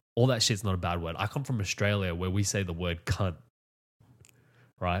 all that shit's not a bad word. I come from Australia where we say the word cunt,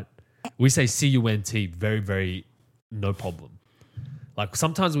 right? We say C-U-N-T, very, very no problem. Like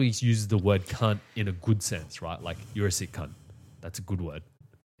sometimes we use the word cunt in a good sense, right? Like you're a sick cunt. That's a good word.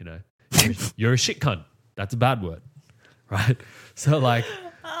 You know, you're a shit cunt. That's a bad word, right? So like,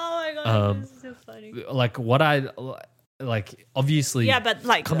 oh my god, this is so funny. Like what I like, obviously, yeah, but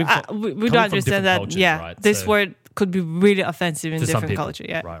like we don't from understand that. cultures, Yeah, right? this So- word could be really offensive in to some different people, culture.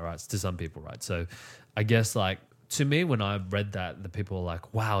 Yeah, right. To some people, right. So, I guess like to me, when I read that, the people were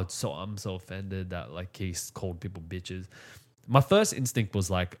like, "Wow, I'm so offended that like he's called people bitches." My first instinct was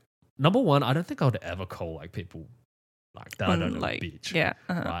like, number one, I don't think I would ever call like people like that. I don't know, like bitch. yeah,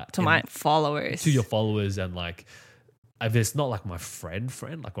 right? to And my followers, to your followers, and like if it's not like my friend,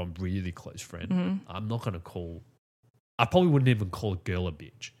 like I'm really close friend, I'm not gonna call. I probably wouldn't even call a girl a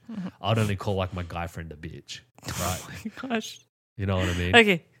bitch. I'd only call like my guy friend a bitch, right? Oh my gosh. You know what I mean?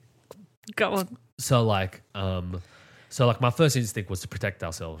 Okay, go on. So like my first instinct was to protect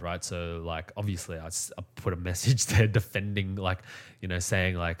ourselves, right? So like obviously I put a message there defending, like, you know,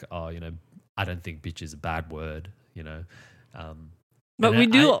 saying like, oh, you know, I don't think bitch is a bad word, you know. But we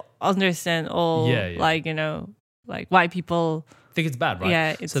do understand all, Yeah. like, you know, like why people think it's bad, right?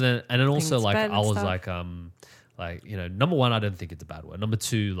 Yeah, So then also it's like bad I and was stuff. like, you know, number one, I don't think it's a bad word. Number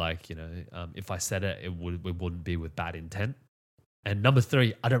two, like, you know, if I said it, it wouldn't be with bad intent. And number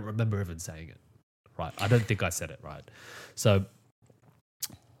three, I don't remember even saying it, right? I don't think I said it, right? So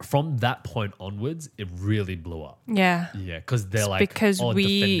from that point onwards, it really blew up. yeah. Yeah, because they're like, Because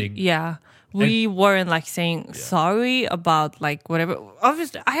defending. we weren't like saying sorry about like whatever.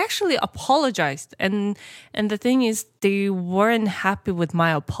 Obviously, I actually apologized, and the thing is, they weren't happy with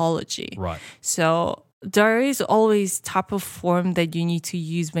my apology. Right. So there is always type of form that you need to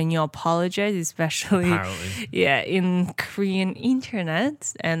use when you apologize, especially Apparently. in Korean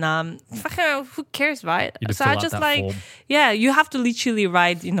internet. And fucking who cares, right? You So fill I out just that like form. you have to literally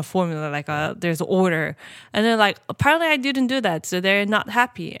write in the formula like there's order, and then like apparently I didn't do that, so they're not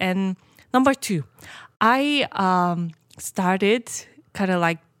happy. And number two, I started kind of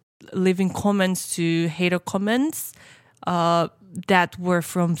like leaving comments to hater comments that were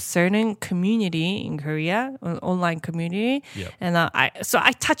from certain community in Korea, an online community. Yep. And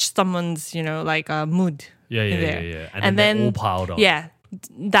I touched someone's, you know, like mood. Yeah. there. And then they're all piled on. Yeah.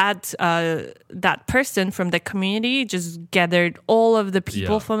 That person from the community just gathered all of the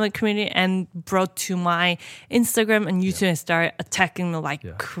people from the community and brought to my Instagram and YouTube and started attacking me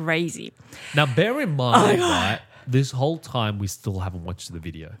like crazy. Now, bear in mind, right, this whole time we still haven't watched the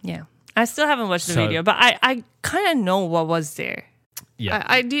video. Yeah. I still haven't watched the video, but I kind of know what was there. Yeah.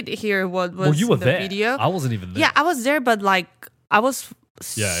 I did hear what was Well, you were the there. video. I wasn't even there. Yeah, I was there, but like I was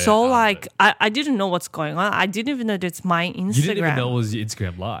I didn't know what's going on. I didn't even know it's my Instagram. You didn't even know it was your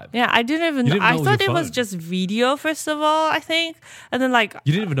Instagram live. Yeah, I didn't even You didn't I know it was thought your it was phone. just video first of all, I think. And then like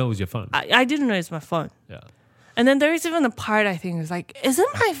You didn't even know it was your phone. I didn't know it's my phone. Yeah. And then there is even a part I think is like, is it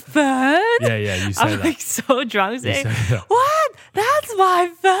my phone? Yeah, you say I'm that. like so drunk saying, say that. what? That's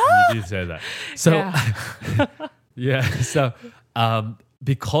my phone? You did say that. So, Yeah. so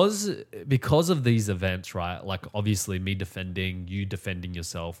because of these events, right? Like obviously me defending, you defending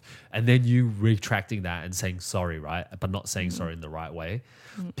yourself, and then you retracting that and saying sorry, right? But not saying sorry in the right way.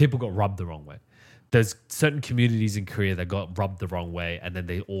 People got rubbed the wrong way. There's certain communities in Korea that got rubbed the wrong way, and then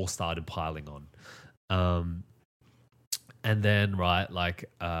they all started piling on. And then right, like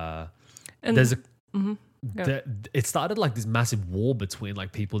there's a. It started like this massive war between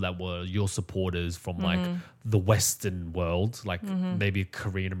like people that were your supporters from like the Western world, like maybe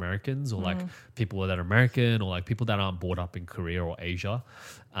Korean Americans or like people that are American or like people that aren't brought up in Korea or Asia,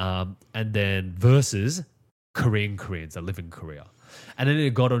 and then versus Koreans that live in Korea. And then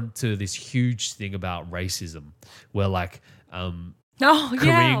it got onto this huge thing about racism where like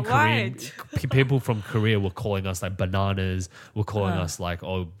Korean people from Korea were calling us like bananas. Were calling us like,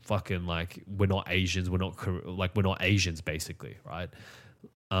 oh, fucking like we're not Asians. We're not Asians, basically, right?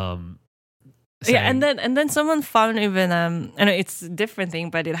 Yeah, and then someone found even I know it's a different thing,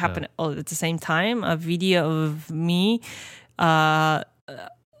 but it happened all at the same time. A video of me, like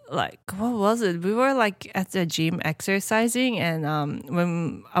what was it? We were like at the gym exercising, and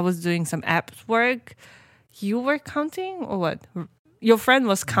when I was doing some abs work, you were counting or what? Your friend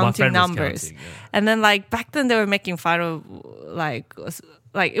was counting numbers, and then like back then they were making fun of like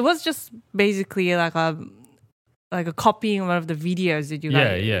it was just basically like a copying one of the videos that you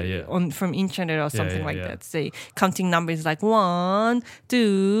got on from internet or something like that. Say counting numbers like 1,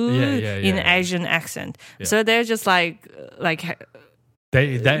 2 in Asian accent. So they're just like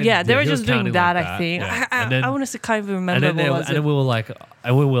they were just doing that. Like I think I honestly can't even remember. And then we were like,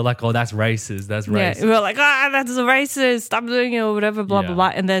 oh, that's racist. That's racist. Yeah, we were like, that's racist. Stop doing it or whatever. Blah blah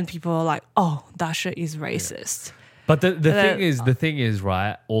blah. And then people were like, oh, Dasha is racist. Yeah. But the thing is,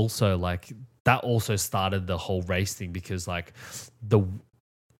 right? Also, like that also started the whole race thing because like the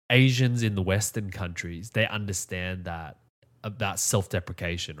Asians in the Western countries, they understand that about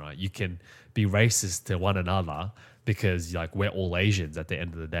self-deprecation, right? You can be racist to one another because like we're all Asians at the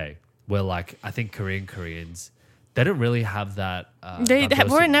end of the day. We're like, I think Koreans, they don't really have that. They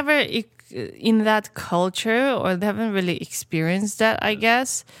were never in that culture, or they haven't really experienced that, I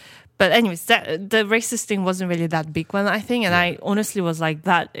guess. But anyways, the racist thing wasn't really that big one, I think. And I honestly was like,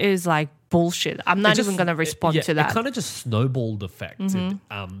 that is like bullshit. I'm not even going to respond to that. It kind of just snowballed effect.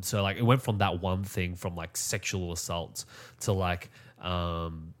 Mm-hmm. So like it went from that one thing from like sexual assaults to like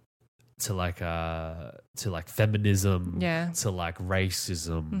feminism, to like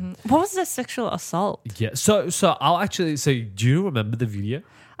racism. Mm-hmm. What was the sexual assault? Yeah. So I'll actually say, do you remember the video?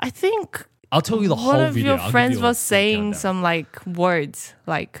 I think I'll tell you the whole video. One of your friends was saying some like words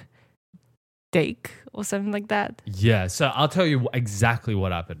like "dake" or something like that. Yeah. So I'll tell you exactly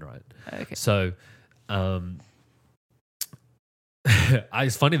what happened, right? Okay. So,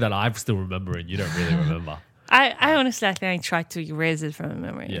 it's funny that I still remember and you don't really remember. I honestly, I think I tried to erase it from my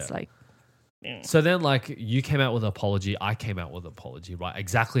memory. Yeah. It's like. So then, like, you came out with an apology. I came out with an apology, right?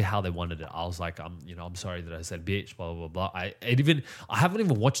 Exactly how they wanted it. I was like, I'm sorry that I said bitch, blah blah blah. I haven't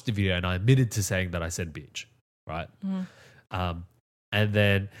even watched the video, and I admitted to saying that I said bitch, right? Mm-hmm. And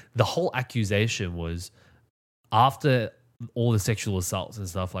then the whole accusation was after all the sexual assaults and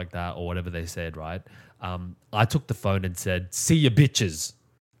stuff like that, or whatever they said, right? I took the phone and said, "See ya, bitches,"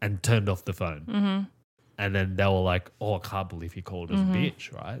 and turned off the phone. Mm-hmm. And then they were like, oh, I can't believe he called us a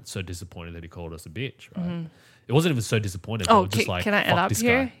bitch, right? So disappointed that he called us a bitch, right? Mm-hmm. It wasn't even so disappointed. Oh, just like, can I add up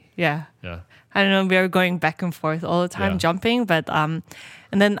here? Guy. Yeah. Yeah. I don't know. We were going back and forth all the time, jumping. But and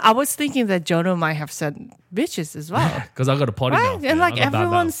then I was thinking that Jono might have said bitches as well. Because I got a potty mouth. And like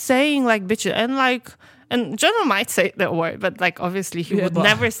everyone's saying like bitches. And Jono might say that word, but like obviously he would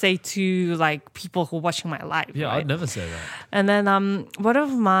never say to like people who are watching my live. Yeah, right? I'd never say that. And then one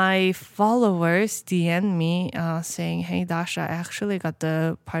of my followers DM'd me saying, "Hey Dasha, I actually got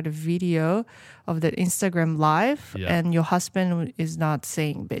the part of video of the Instagram live, and your husband is not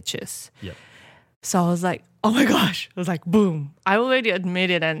saying bitches." Yep. So I was like, oh my gosh. I was like, boom. I already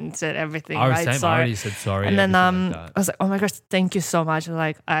admitted and said everything, right? I already said sorry. And then I was like, oh my gosh, thank you so much.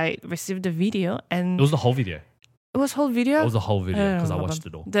 Like I received the video and... It was the whole video. It was whole video? It was the whole video because I watched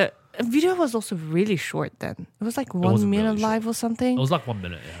it all. The video was also really short then. It was like 1 minute really live or something. It was like 1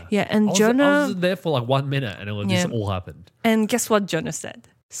 minute, yeah. Yeah, and I was there for like 1 minute and this all happened. And guess what Jonah said?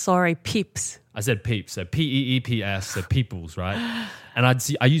 Sorry, peeps. I said peeps, so P-E-E-P-S, so peoples, right? And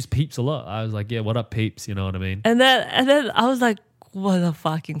I use peeps a lot. I was like, yeah, what up, peeps? You know what I mean? And then I was like, what the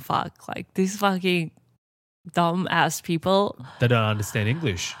fucking fuck? Like these fucking dumb ass people. They don't understand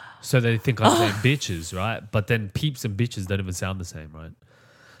English, so they think I'm saying bitches, right? But then peeps and bitches don't even sound the same, right?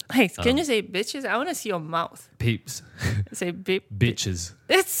 Hey, can you say bitches? I want to see your mouth. Peeps. Say beep. Bitches.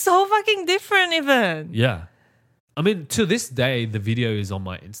 It's so fucking different, even. Yeah. I mean, to this day, the video is on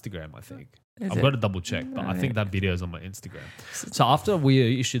my Instagram, I think. I've got to double check, but I think that video is on my Instagram. So after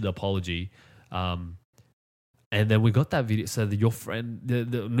we issued the apology, and then we got that video. So your friend,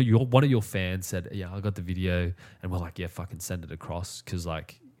 one of your fans said, yeah, I got the video. And we're like, yeah, fucking send it across. Because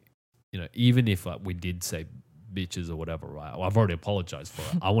like, even if we did say bitches or whatever, right? Well, I've already apologized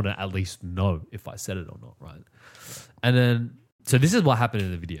for it. I want to at least know if I said it or not, right? And then, so this is what happened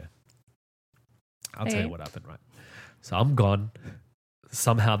in the video. I'll tell you what happened, right? So I'm gone.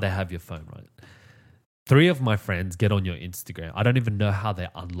 Somehow they have your phone, right? 3 of my friends get on your Instagram. I don't even know how they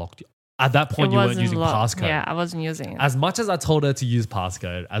unlocked you. At that point, you weren't using passcode. Yeah, I wasn't using it. As much as I told her to use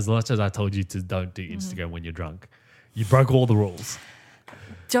passcode, as much as I told you to don't do Instagram when you're drunk, you broke all the rules.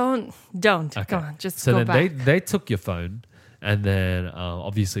 Don't. Okay. Come on, just so go then back. they took your phone, and then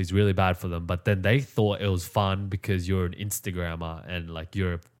obviously it's really bad for them. But then they thought it was fun because you're an Instagrammer and like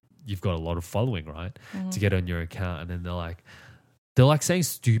you're you've got a lot of following, right? To get on your account, and then they're like saying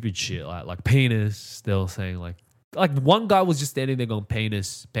stupid shit like penis. They're saying like one guy was just standing there going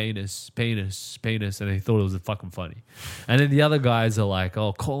penis, penis, penis, penis, and he thought it was fucking funny. And then the other guys are like,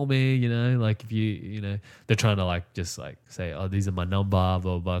 oh, call me, like if they're trying to like just like say, oh, these are my number, blah,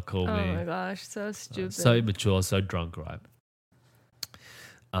 blah, blah, call me. Oh my gosh, so stupid. So immature, so drunk, right?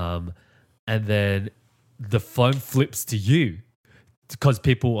 And then the phone flips to you because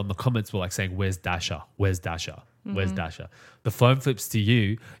people on the comments were like saying, where's Dasha? Where's Dasha? Where's Dasha? The phone flips to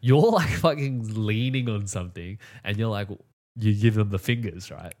you. You're like fucking leaning on something and you're like, you give them the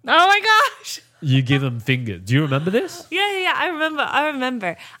fingers, right? Oh my gosh. You give them fingers. Do you remember this? Yeah, I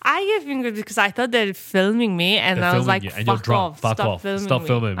remember. I gave fingers because I thought they're filming me and I was like, and you're drunk. Fuck off. Stop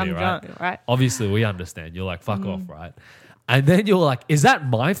filming me, I'm right? drunk, right? Obviously, we understand. You're like, fuck off, right? And then you're like, is that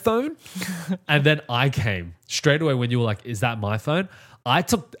my phone? And then I came straight away when you were like, is that my phone?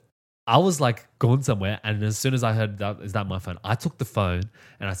 I was like going somewhere, and as soon as I heard that, is that my phone? I took the phone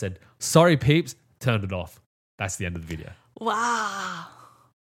and I said, sorry, peeps, turned it off. That's the end of the video. Wow.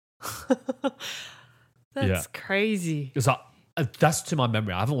 That's crazy. So that's to my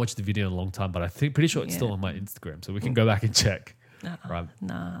memory. I haven't watched the video in a long time, but pretty sure it's still on my Instagram, so we can go back and check. Right?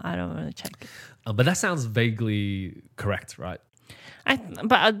 No, I don't want to check it. But that sounds vaguely correct, right?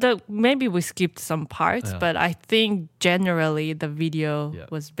 Maybe we skipped some parts, but I think generally the video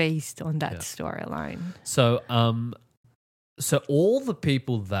was based on that storyline. So, so all the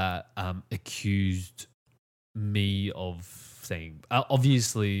people that accused me of saying,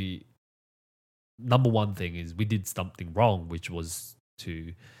 obviously, number one thing is we did something wrong, which was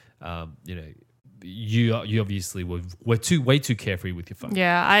to, you obviously were way too carefree with your phone.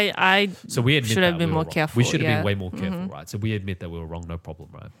 Yeah, I so we admit should have been we more wrong. careful. We should have been way more careful, right? So we admit that we were wrong, no problem,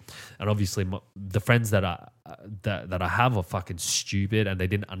 right? And obviously, the friends that I have are fucking stupid, and they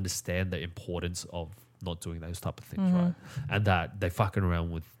didn't understand the importance of not doing those type of things, right? And that they fucking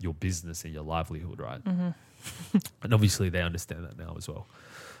around with your business and your livelihood, right? And obviously, they understand that now as well.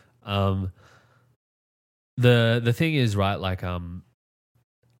 The thing is, right? Like, I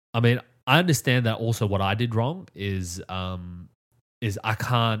mean, I understand that also what I did wrong is I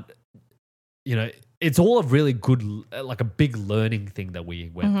can't, it's all a really good, like a big learning thing that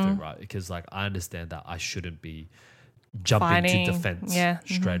we went through, right? Because like I understand that I shouldn't be jumping to defense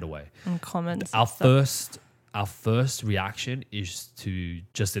straight away. In comments. Our first reaction is to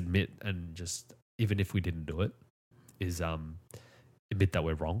just admit and just, even if we didn't do it, is admit that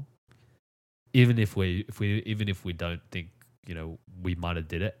we're wrong. Even if we don't think, we might have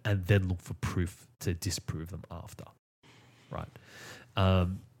did it, and then look for proof to disprove them after, right?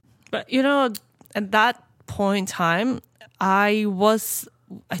 But at that point in time, I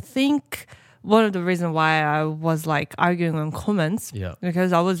think one of the reasons why I was like arguing on comments,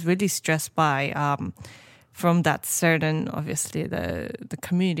 because I was really stressed by from that certain, obviously the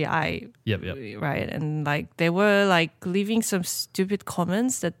community right, and like they were like leaving some stupid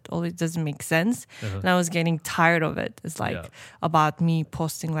comments that always doesn't make sense, and I was getting tired of it. It's like about me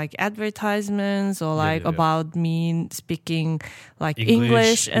posting like advertisements or like about me speaking like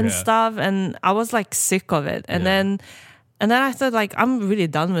English and stuff, and I was like sick of it, and then I thought, like, I'm really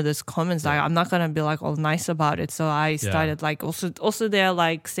done with these comments. Like, I'm not going to be, like, all nice about it. So I started, like, also they're,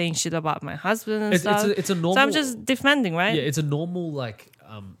 like, saying shit about my husband and stuff. It's a normal... So I'm just defending, right? Yeah, it's a normal, like,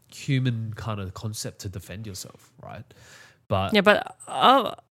 human kind of concept to defend yourself, right? But... Yeah, but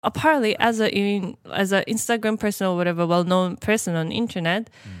apparently as an Instagram person or whatever, well-known person on the internet,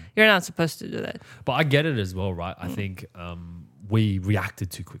 you're not supposed to do that. But I get it as well, right? I think we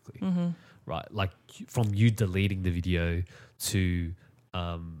reacted too quickly. Right, like from you deleting the video to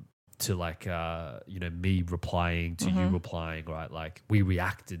like me replying to you replying, right? Like we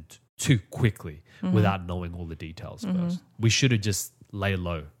reacted too quickly without knowing all the details first. We should have just lay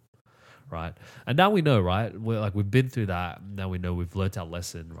low, right? And now we know, right? We've been through that. Now we know we've learnt our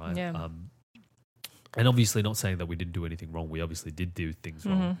lesson, right? Yeah. And obviously not saying that we didn't do anything wrong. We obviously did do things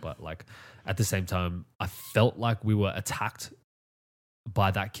wrong, but like at the same time, I felt like we were attacked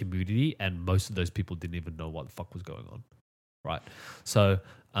by that community, and most of those people didn't even know what the fuck was going on, right? So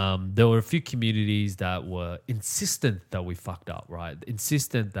there were a few communities that were insistent that we fucked up, right?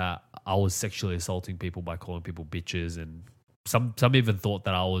 Insistent that I was sexually assaulting people by calling people bitches, and some even thought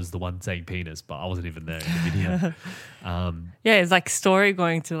that I was the one saying penis, but I wasn't even there in the video. It's like story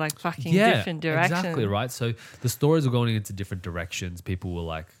going to like fucking different directions. Exactly, right? So the stories were going into different directions. People were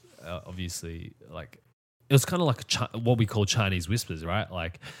like, obviously, like, it was kind of like what we call Chinese whispers, right?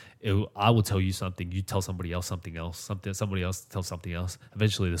 Like, I will tell you something, you tell somebody else something else, somebody else tells something else.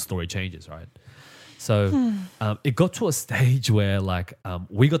 Eventually, the story changes, right? So it got to a stage where like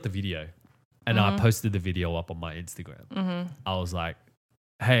we got the video and I posted the video up on my Instagram. I was like,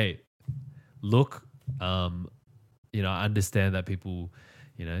 hey, look, you know, I understand that people,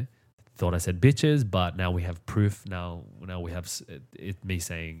 you know, thought I said bitches, but now we have proof. Now we have me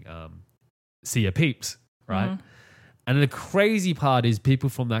saying, see your peeps, right? And the crazy part is people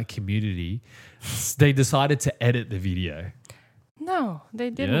from that community, they decided to edit the video. No,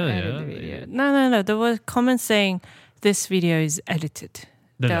 they didn't edit the video. No. There were comments saying this video is edited.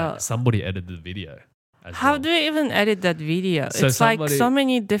 No, somebody edited the video. How do you even edit that video? So it's like so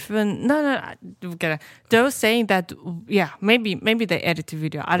many different. They were saying that maybe they edited the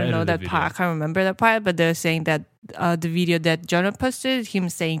video. I don't know that part. I can't remember that part. But they're saying that the video that Jonah posted, him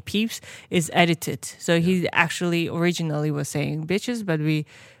saying peeps, is edited. So he actually originally was saying bitches, but we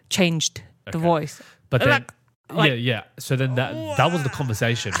changed the voice. But then. Yeah. So then that was the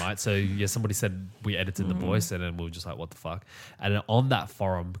conversation, right? So somebody said we edited the voice, and then we were just like, what the fuck? And then on that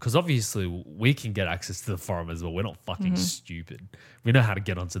forum, because obviously we can get access to the forum as well. We're not fucking stupid. We know how to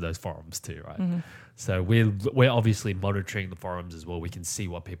get onto those forums too, right? So we're obviously monitoring the forums as well. We can see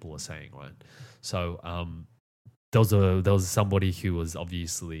what people are saying, right? So there was somebody who was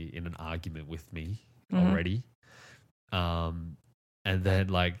obviously in an argument with me already, and then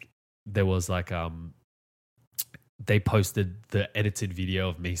like there was like they posted the edited video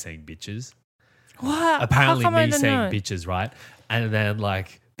of me saying bitches. What? Apparently me saying bitches, right? And then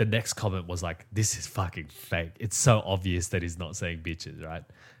like the next comment was like, this is fucking fake. It's so obvious that he's not saying bitches, right?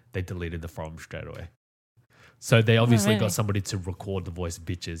 They deleted the forum straight away. So they obviously got somebody to record the voice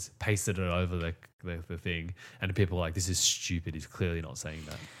bitches, pasted it over the thing, and the people were like, this is stupid. He's clearly not saying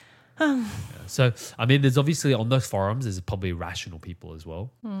that. Yeah. So, I mean, there's obviously on those forums, there's probably rational people as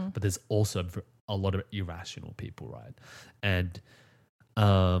well, but there's also a lot of irrational people, right? And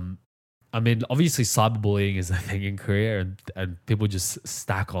I mean, obviously cyberbullying is a thing in Korea, and people just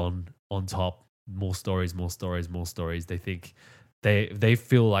stack on top more stories. They think they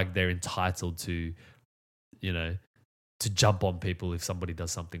feel like they're entitled to, you know, to jump on people if somebody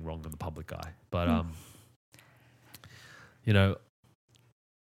does something wrong in the public eye. But you know,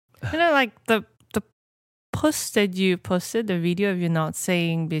 like the post that you posted, the video of you not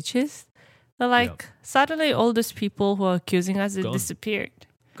saying bitches, they're like suddenly all those people who are accusing us have disappeared.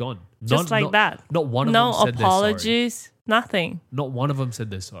 Gone. Just that. Not one of them said apologies, nothing. Not one of them said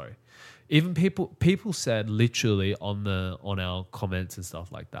they're sorry. Even people said literally on our comments and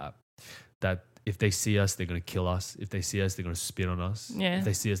stuff like that if they see us, they're gonna kill us. If they see us, they're gonna spit on us. Yeah. If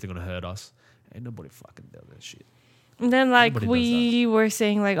they see us, they're gonna hurt us. Ain't nobody fucking does that shit. And then like we were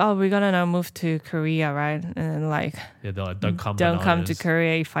saying like, oh, we're gonna now move to Korea, right? And then like, they're like, don't come to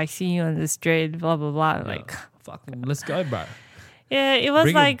Korea if I see you on the street, blah blah blah. Yeah. Like, fucking let's go, bro. Yeah, it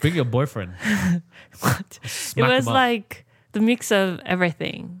was bring your boyfriend. What? It was like the mix of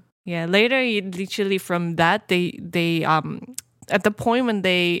everything. Yeah. Later, literally from that, they at the point when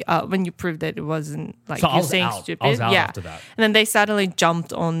they when you proved that it wasn't like so you're saying stupid, I was out after that. And then they suddenly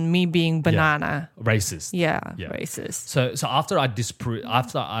jumped on me being banana, racist. Yeah, racist. So after I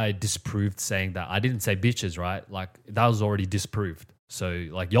disproved saying that, I didn't say bitches, right? Like that was already disproved. So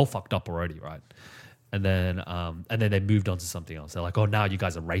like y'all fucked up already, right? And then they moved on to something else. They're like, oh, now you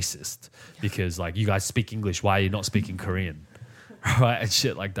guys are racist because like you guys speak English. Why are you not speaking Korean, right? And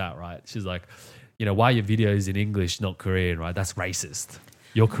shit like that, right? She's like, you know, why are your videos in English, not Korean, right? That's racist.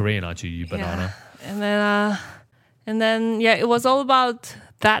 You're Korean, aren't you, you banana? Yeah. And then it was all about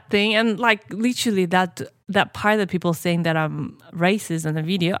that thing. And like literally that part of people saying that I'm racist in the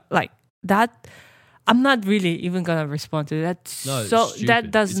video, like that, I'm not really even going to respond to that. No,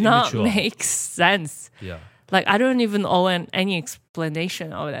 that does not make sense. Yeah. Like I don't even owe any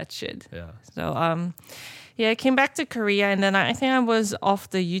explanation of that shit. Yeah. So, I came back to Korea and then I think I was off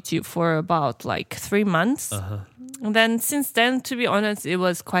the YouTube for about like 3 months. And then since then, to be honest, it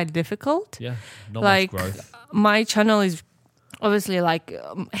was quite difficult. Yeah, not much growth. My channel is obviously like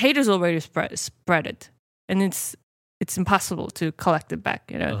haters already spread it, and it's impossible to collect it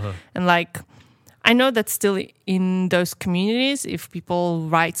back, you know. And like I know that still in those communities, if people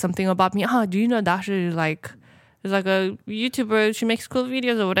write something about me, do you know Dasha is like a YouTuber, she makes cool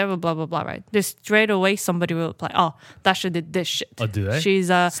videos or whatever, blah, blah, blah, right? Just straight away somebody will reply, oh, Dasha did this shit. Oh, do they?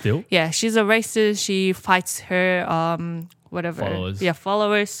 She's still? Yeah, she's a racist. She fights her, whatever. Followers. Yeah,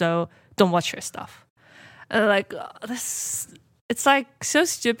 followers. So don't watch her stuff. And like, it's like so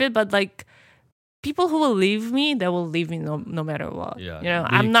stupid, but like people who will leave me, they will leave me no matter what. Yeah. You know,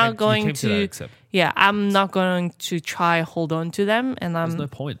 I'm not going to I'm not going to try hold on to them. And there's no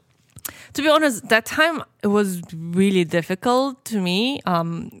point. To be honest, that time it was really difficult to me.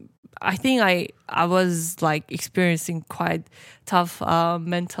 I think I was like experiencing quite tough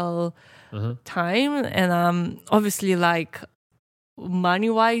mental time, and obviously like money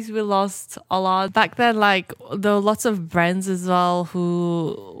wise we lost a lot back then. Like there were lots of brands as well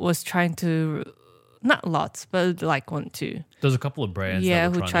who was trying to, not lots, but like 1, 2. There's a couple of brands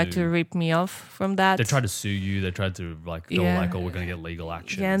who tried to rip me off from that. They tried to sue you. They tried to like go like, oh, we're going to get legal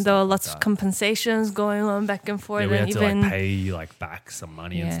action. Yeah, and there were lots of compensations going on back and forth. Yeah, we and had to like pay like back some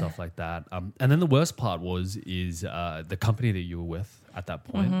money and stuff like that. And then the worst part is the company that you were with at that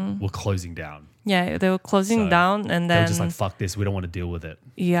point were closing down. Yeah, they were closing down, and then they were just like, fuck this, we don't want to deal with it.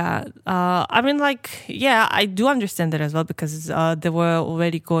 Yeah, I mean, like, yeah, I do understand that as well, because they were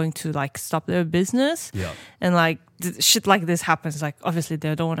already going to like stop their business. Yeah, and like shit like this happens. Like obviously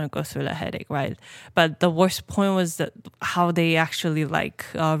they don't want to go through the headache, right? But the worst point was that how they actually like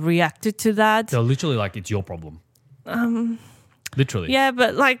reacted to that. They're literally like, it's your problem. Literally. Yeah,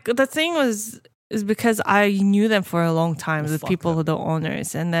 but like the thing is because I knew them for a long time, the people who the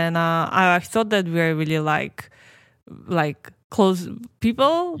owners, and then I thought that we were really like close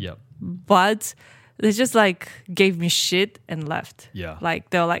people. Yeah. But they just like gave me shit and left. Yeah. Like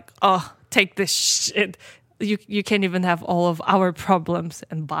they were like, oh, take this shit. You can't even have all of our problems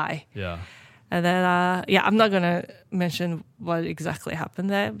and bye. Yeah. And then I'm not gonna mention what exactly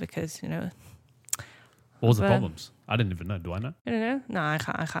happened there because, you know. What was the problems? I didn't even know. Do I know? I don't know. No,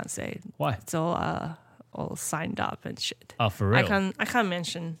 I can't say. Why? It's all signed up and shit. Oh, for real? I can't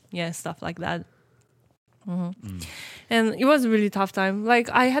mention stuff like that. Mm-hmm. And it was a really tough time. Like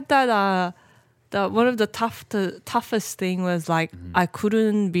I had that one of the toughest thing was like I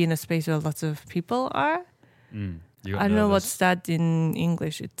couldn't be in a space where lots of people are. I don't know what's that in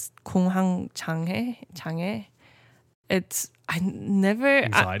English. It's 공황 장애. It's I never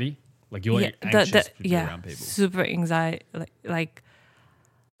anxiety. Like you're anxious to be around people. Super anxiety. Like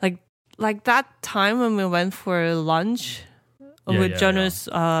that time when we went for lunch with Jonas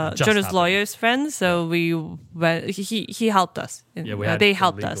lawyer's friend. So we went. He helped us. They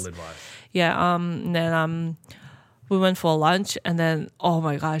helped us. Advice. Yeah. Then we went for lunch, and then oh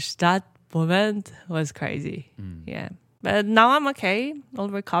my gosh, that moment was crazy. Yeah. But now I'm okay, all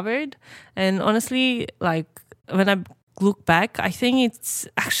recovered, and honestly, like when I look back, I think it's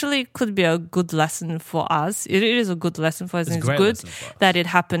actually could be a good lesson for us. It is a good lesson for us. It's good that it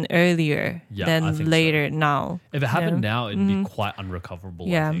happened earlier than later now. If it happened now, it'd be quite unrecoverable,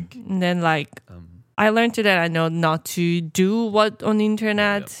 I think. And then like I learned that I know not to do what on the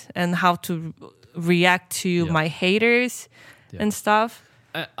internet and how to react to my haters and stuff.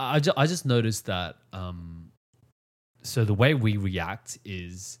 I just noticed that so the way we react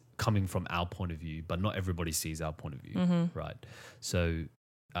is coming from our point of view, but not everybody sees our point of view, right? So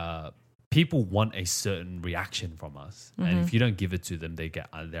people want a certain reaction from us, and if you don't give it to them,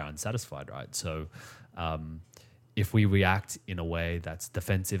 they're unsatisfied, right? So if we react in a way that's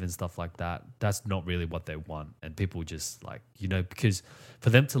defensive and stuff like that, that's not really what they want, and people just like, you know, because for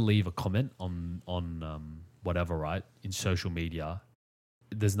them to leave a comment on whatever, right, in social media,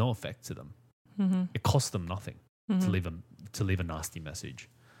 there's no effect to them. It costs them nothing to leave a nasty message.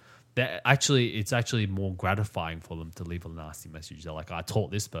 It's actually more gratifying for them to leave a nasty message. They're like, I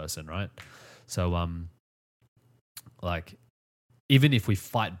taught this person, right? So like even if we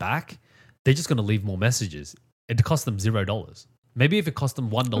fight back, they're just going to leave more messages. It costs them $0. Maybe if it cost them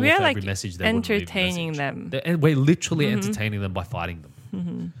 $1 for every message, they wouldn't leave a message. Entertaining them. And we're literally entertaining them by fighting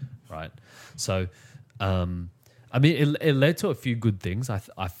them, right? So I mean, it led to a few good things,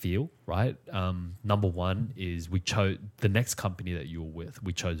 I feel, right? Number one is we chose the next company that you were with,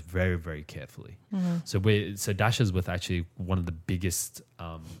 we chose very, very carefully. So Dasha's with actually one of the biggest,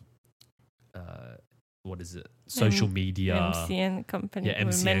 what is it? Social media. MCN company. Yeah,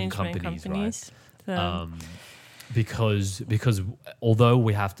 MCN companies, right? So. Because although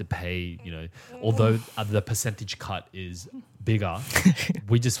we have to pay, you know, although the percentage cut is bigger,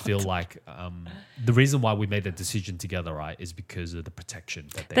 we just feel like the reason why we made that decision together, right, is because of the protection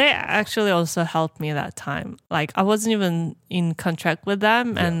that they actually also helped me that time. Like I wasn't even in contract with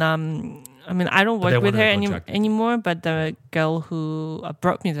them, and I mean I don't work with her anymore. But the girl who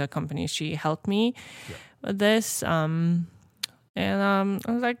brought me to the company, she helped me with this, and I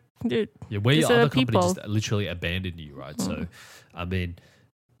was like, dude, where your other company just literally abandoned you, right? So, I mean,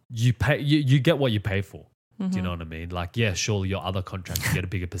 you pay, you get what you pay for. Do you know what I mean? Like, yeah, sure, your other contract you get a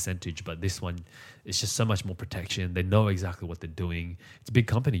bigger percentage, but this one, it's just so much more protection. They know exactly what they're doing. It's a big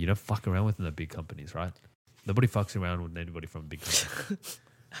company. You don't fuck around with the big companies, right? Nobody fucks around with anybody from a big company.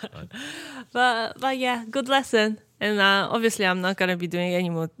 Right? But yeah, good lesson. And obviously, I'm not gonna be doing any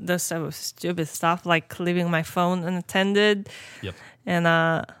more this type of stupid stuff like leaving my phone unattended. Yep.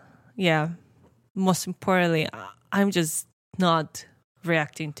 And most importantly, I'm just not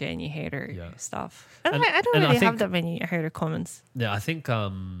reacting to any hater stuff. And I don't really have that many hater comments. Yeah, I think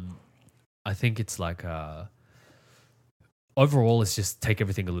it's like overall, it's just take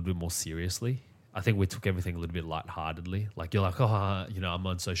everything a little bit more seriously. I think we took everything a little bit lightheartedly. Like you're like, oh, you know, I'm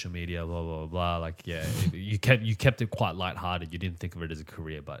on social media, blah blah blah. Like, yeah, you kept it quite lighthearted. You didn't think of it as a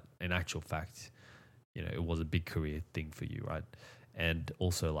career, but in actual fact, you know, it was a big career thing for you, right? And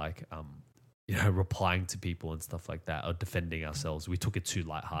also like, you know, replying to people and stuff like that, or defending ourselves. We took it too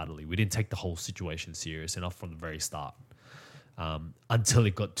lightheartedly. We didn't take the whole situation serious enough from the very start, until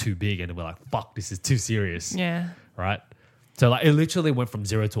it got too big, and we're like, fuck, this is too serious. Yeah. Right. So like it literally went from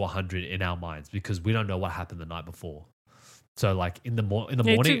 0 to 100 in our minds because we don't know what happened the night before. So like in the morning,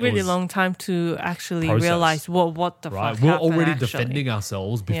 it took really long time to actually realize what the fuck happened. We're already defending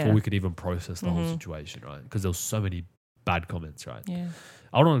ourselves before we could even process the whole situation, right? Because there was so many bad comments, right? Yeah.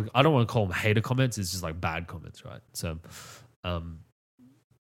 I don't want to call them hater comments. It's just like bad comments, right? So,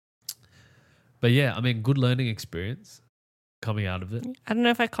 but yeah, I mean, good learning experience coming out of it. I don't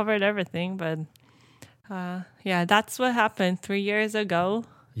know if I covered everything, but that's what happened 3 years ago.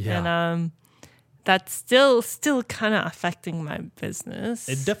 Yeah. And that's still kind of affecting my business.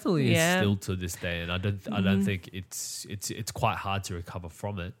 It definitely is still to this day, and I don't think it's quite hard to recover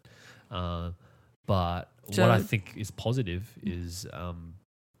from it. But what I think is positive is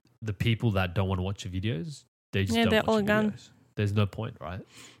the people that don't want to watch your videos, they just don't watch your videos. There's no point, right?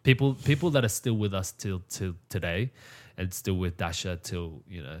 People that are still with us till today, and still with Dasha till,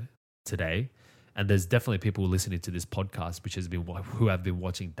 you know, today. And there's definitely people listening to this podcast who have been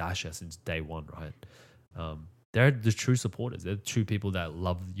watching Dasha since day one, right? They're the true supporters. They're true people that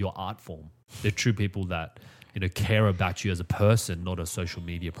love your art form. They're true people that, you know, care about you as a person, not a social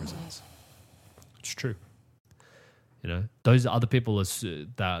media presence. It's true. You know, those other people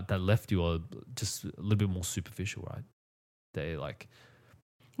that left you are just a little bit more superficial, right? They like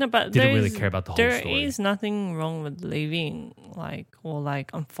didn't really care about the whole story. There is nothing wrong with leaving, or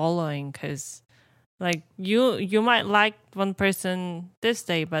unfollowing, because like you might like one person this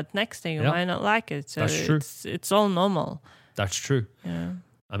day, but next day you might not like it. So that's true. It's all normal. That's true. Yeah.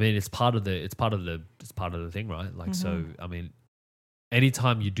 I mean, it's part of the thing, right? Like, so I mean,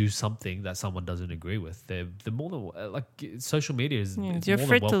 anytime you do something that someone doesn't agree with, they're more than like social media is you're more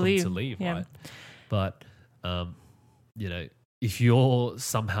free than welcome to leave, right? But you know, if you're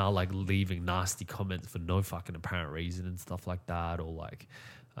somehow like leaving nasty comments for no fucking apparent reason and stuff like that, or like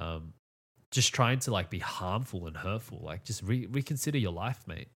just trying to like be harmful and hurtful, like just reconsider your life,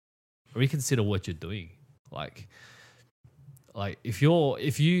 mate. Reconsider what you're doing. Like if you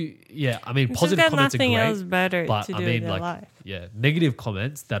I mean, positive comments are great. Else better but to I do mean, in their like, life. yeah, negative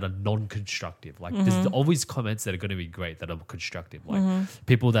comments that are non-constructive. Like, there's always comments that are going to be great that are constructive. Like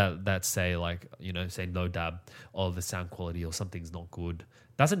people that say like, you know, say no dab, or the sound quality or something's not good.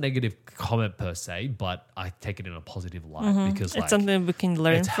 That's a negative comment per se, but I take it in a positive light because it's something we can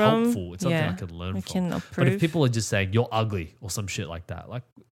learn from. It's helpful. It's something I can learn from. Can approve. But if people are just saying you're ugly or some shit like that, like,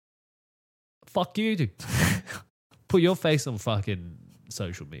 fuck you, dude. Put your face on fucking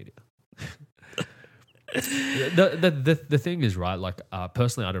social media. The thing is, right, like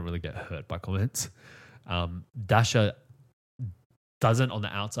personally, I don't really get hurt by comments. Dasha on the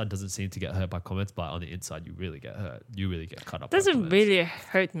outside doesn't seem to get hurt by comments, but on the inside you really get hurt. You really get cut up. Doesn't really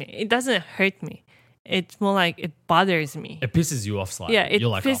hurt me. It doesn't hurt me. It's more like it bothers me. It pisses you off slightly. Yeah, it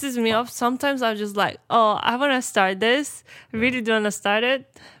pisses me off. Sometimes I'm just like, oh, I want to start this. I really do want to start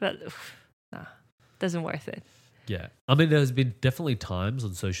it, but nah, doesn't worth it. Yeah. I mean, there's been definitely times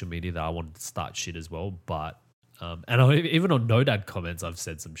on social media that I wanted to start shit as well, but even on No Dad comments, I've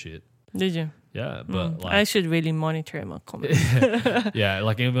said some shit. Did you? Yeah, but like, I should really monitor my comments. Yeah,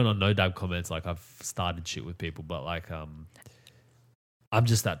 like even on No Dab comments, like I've started shit with people, but like I'm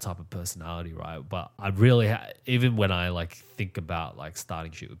just that type of personality, right? But I really, even when I like think about like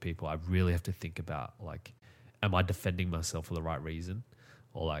starting shit with people, I really have to think about like, am I defending myself for the right reason?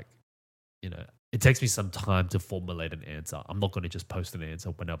 Or like, you know, it takes me some time to formulate an answer. I'm not going to just post an answer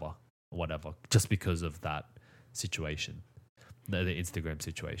whenever or whatever, just because of that situation. The Instagram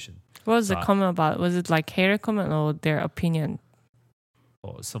situation. What was the comment about? Was it like hater comment or their opinion?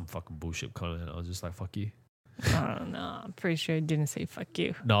 Or some fucking bullshit comment. I was just like, fuck you. I don't know. I'm pretty sure it didn't say fuck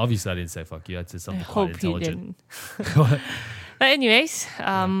you. No, obviously I didn't say fuck you. I said something quite intelligent. But anyways,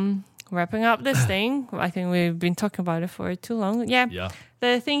 wrapping up this thing. I think we've been talking about it for too long. Yeah.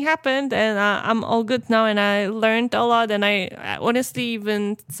 The thing happened and I'm all good now, and I learned a lot, and I honestly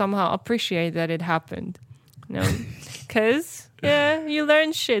even somehow appreciate that it happened. You know, because you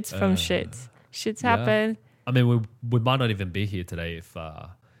learn shits from shits. Shits happen. I mean, we might not even be here today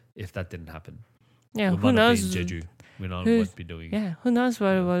if that didn't happen. Yeah, we who might not knows? be in Jeju. We might who's- not be doing. Yeah, who knows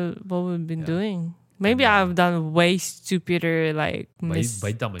what we've been Yeah. doing? Maybe And, I've done way stupider Way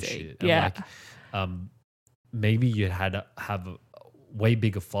dumber shit. And Yeah, maybe you have a way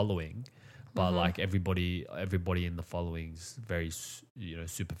bigger following, but Mhm. everybody in the following's very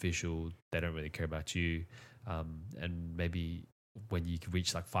superficial. They don't really care about you, and maybe when you can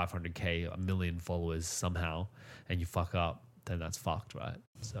reach like 500K, 1 million followers somehow, and you fuck up, then that's fucked, right?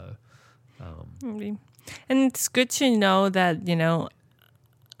 So, maybe. And it's good to know that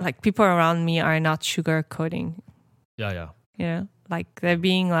like people around me are not sugarcoating. yeah. Like they're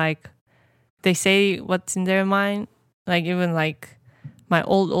being like, they say what's in their mind. Like even like my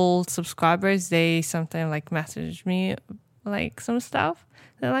old subscribers, they sometimes like message me like some stuff.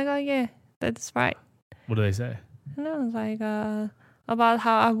 They're like, oh yeah, that's right. What do they say? Like about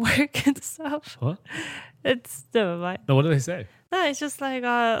how I work and stuff. What? It's the like No, what do they say? no, it's just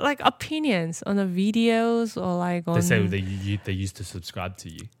like opinions on the videos or like on. They say they used to subscribe to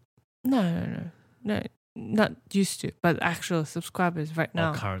you. No, not used to, but actual subscribers right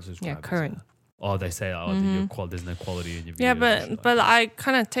now. Or current subscribers. Yeah, current. Oh, they say, there's no quality in your videos. Yeah, and shit but like I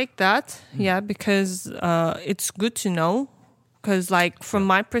kind of take that, because it's good to know, because like from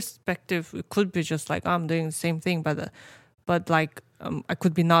my perspective, it could be just like I'm doing the same thing, but like I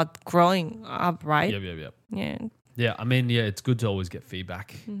could be not growing up, right? that. Yeah. Yeah, I mean, it's good to always get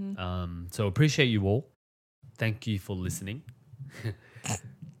feedback. So appreciate you all. Thank you for listening.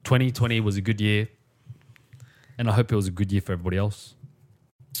 2020 was a good year, and I hope it was a good year for everybody else.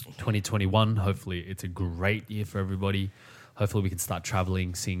 2021, hopefully it's a great year for everybody. Hopefully we can start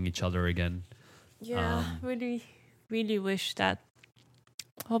traveling, seeing each other again. Yeah, really wish that.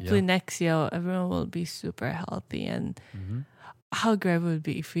 Hopefully next year everyone will be super healthy, and how great would it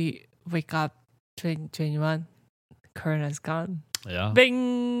be if we wake up 2021, Corona's gone. Yeah.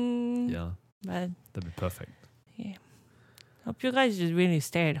 Bing. Yeah. But That'd be perfect. yeah, hope you guys just really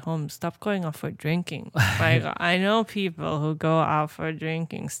stay at home. Stop going out for drinking. Like I know people who go out for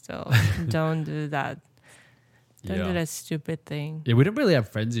drinking still. Don't do that. Don't do that stupid thing. Yeah, we don't really have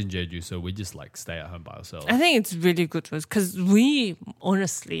friends in Jeju, so we just like stay at home by ourselves. I think it's really good for us because we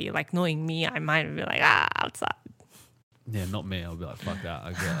honestly, like knowing me, I might be like, outside. Yeah, not me. I'll be like, fuck that.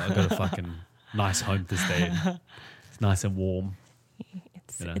 I got a fucking nice home to stay in. It's nice and warm.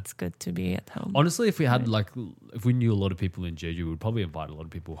 It's good to be at home. Honestly, if we knew a lot of people in Jeju, we'd probably invite a lot of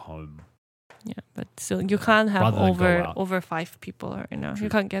people home. Yeah, but still, you can't have Rather than go out. over 5 people right now. True. You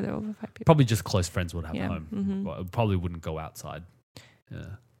can't get over 5 people. Probably just close friends would have Yeah. home. Mhm. Well, probably wouldn't go outside. Yeah.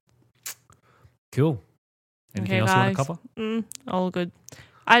 Cool. Anything Okay, else guys. you want to cover? All good.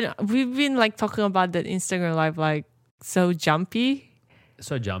 We've been like talking about that Instagram live like so jumpy,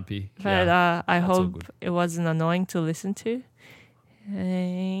 So jumpy. but Yeah. I that's all hope good. it wasn't annoying to listen to.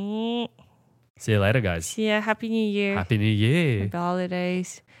 See you later, guys. See ya. Happy New Year. Happy New Year. Happy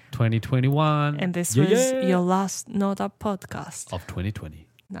holidays. 2021. And this Yeah, was yeah. your last Not Up podcast. Of 2020.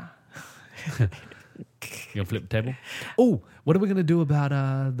 Nah. You gonna flip the table? Oh, what are we gonna do about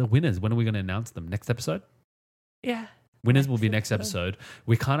the winners? When are we gonna announce them? Next episode? Yeah. Winners will be next episode.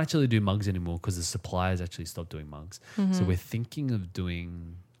 We can't actually do mugs anymore because the suppliers actually stopped doing mugs. So we're thinking of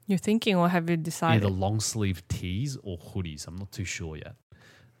doing You're thinking, or have you decided? either long sleeve tees or hoodies. I'm not too sure yet.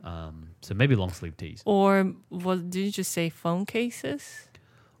 So maybe long sleeve tees Or what did you just say? Phone cases?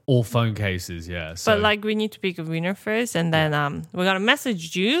 or phone cases. Yeah. So, But like we need to pick a winner first, and then we're gonna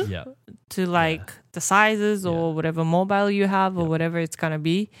message you yeah, to like the sizes or Yeah. whatever mobile you have or whatever it's gonna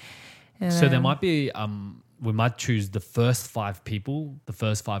be. And so there then- might be we might choose the first 5 people. The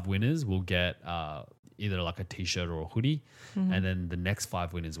first 5 winners will get either like a t-shirt or a hoodie, and then the next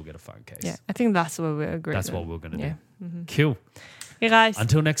 5 winners will get a phone case. Yeah, I think that's what we agree. That's what we're gonna Yeah. do. Cool. Hey guys,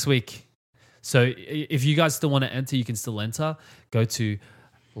 Until next week. So if you guys still want to enter, you can still enter. Go to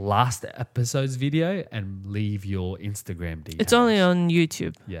last episode's video and leave your Instagram details. it's only on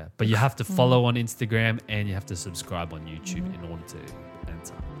YouTube. Yeah, but you have to follow on Instagram and you have to subscribe on YouTube in order to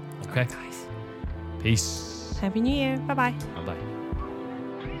enter. Okay? Guys, Peace. Happy New Year. Bye bye. Bye-bye.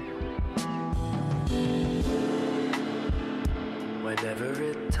 Whenever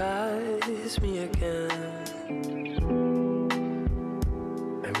it ties me again,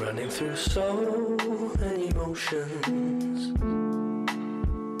 I'm running through so many emotions.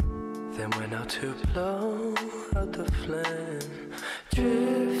 Then when out to blow out the flame,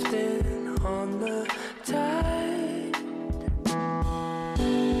 drifting on the tide,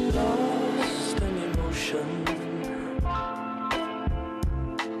 lost in emotion,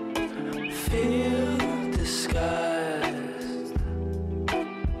 feel disguised.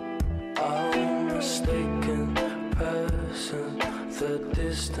 A mistaken person, the the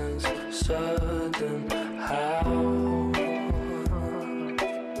distance sudden. How?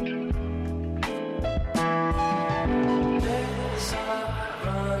 Days are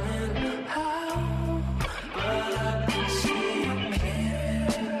running out, but I can see you clear.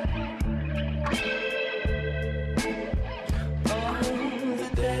 Oh, the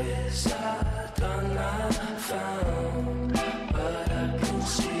days are done, I found, but I can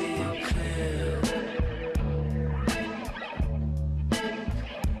see you clear.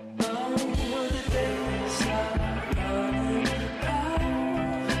 Oh, the days are running out,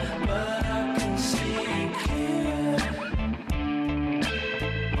 but I can see you clear.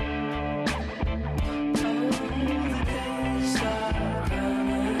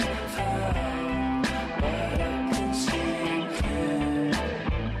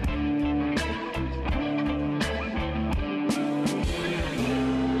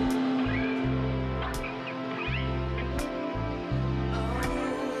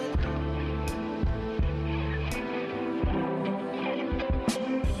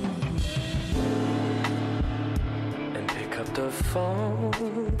 And pick up the phone,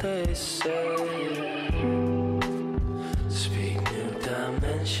 they say. Speak new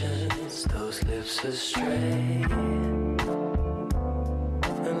dimensions, those lips astray.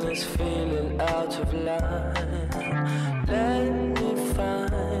 And this feeling out of line.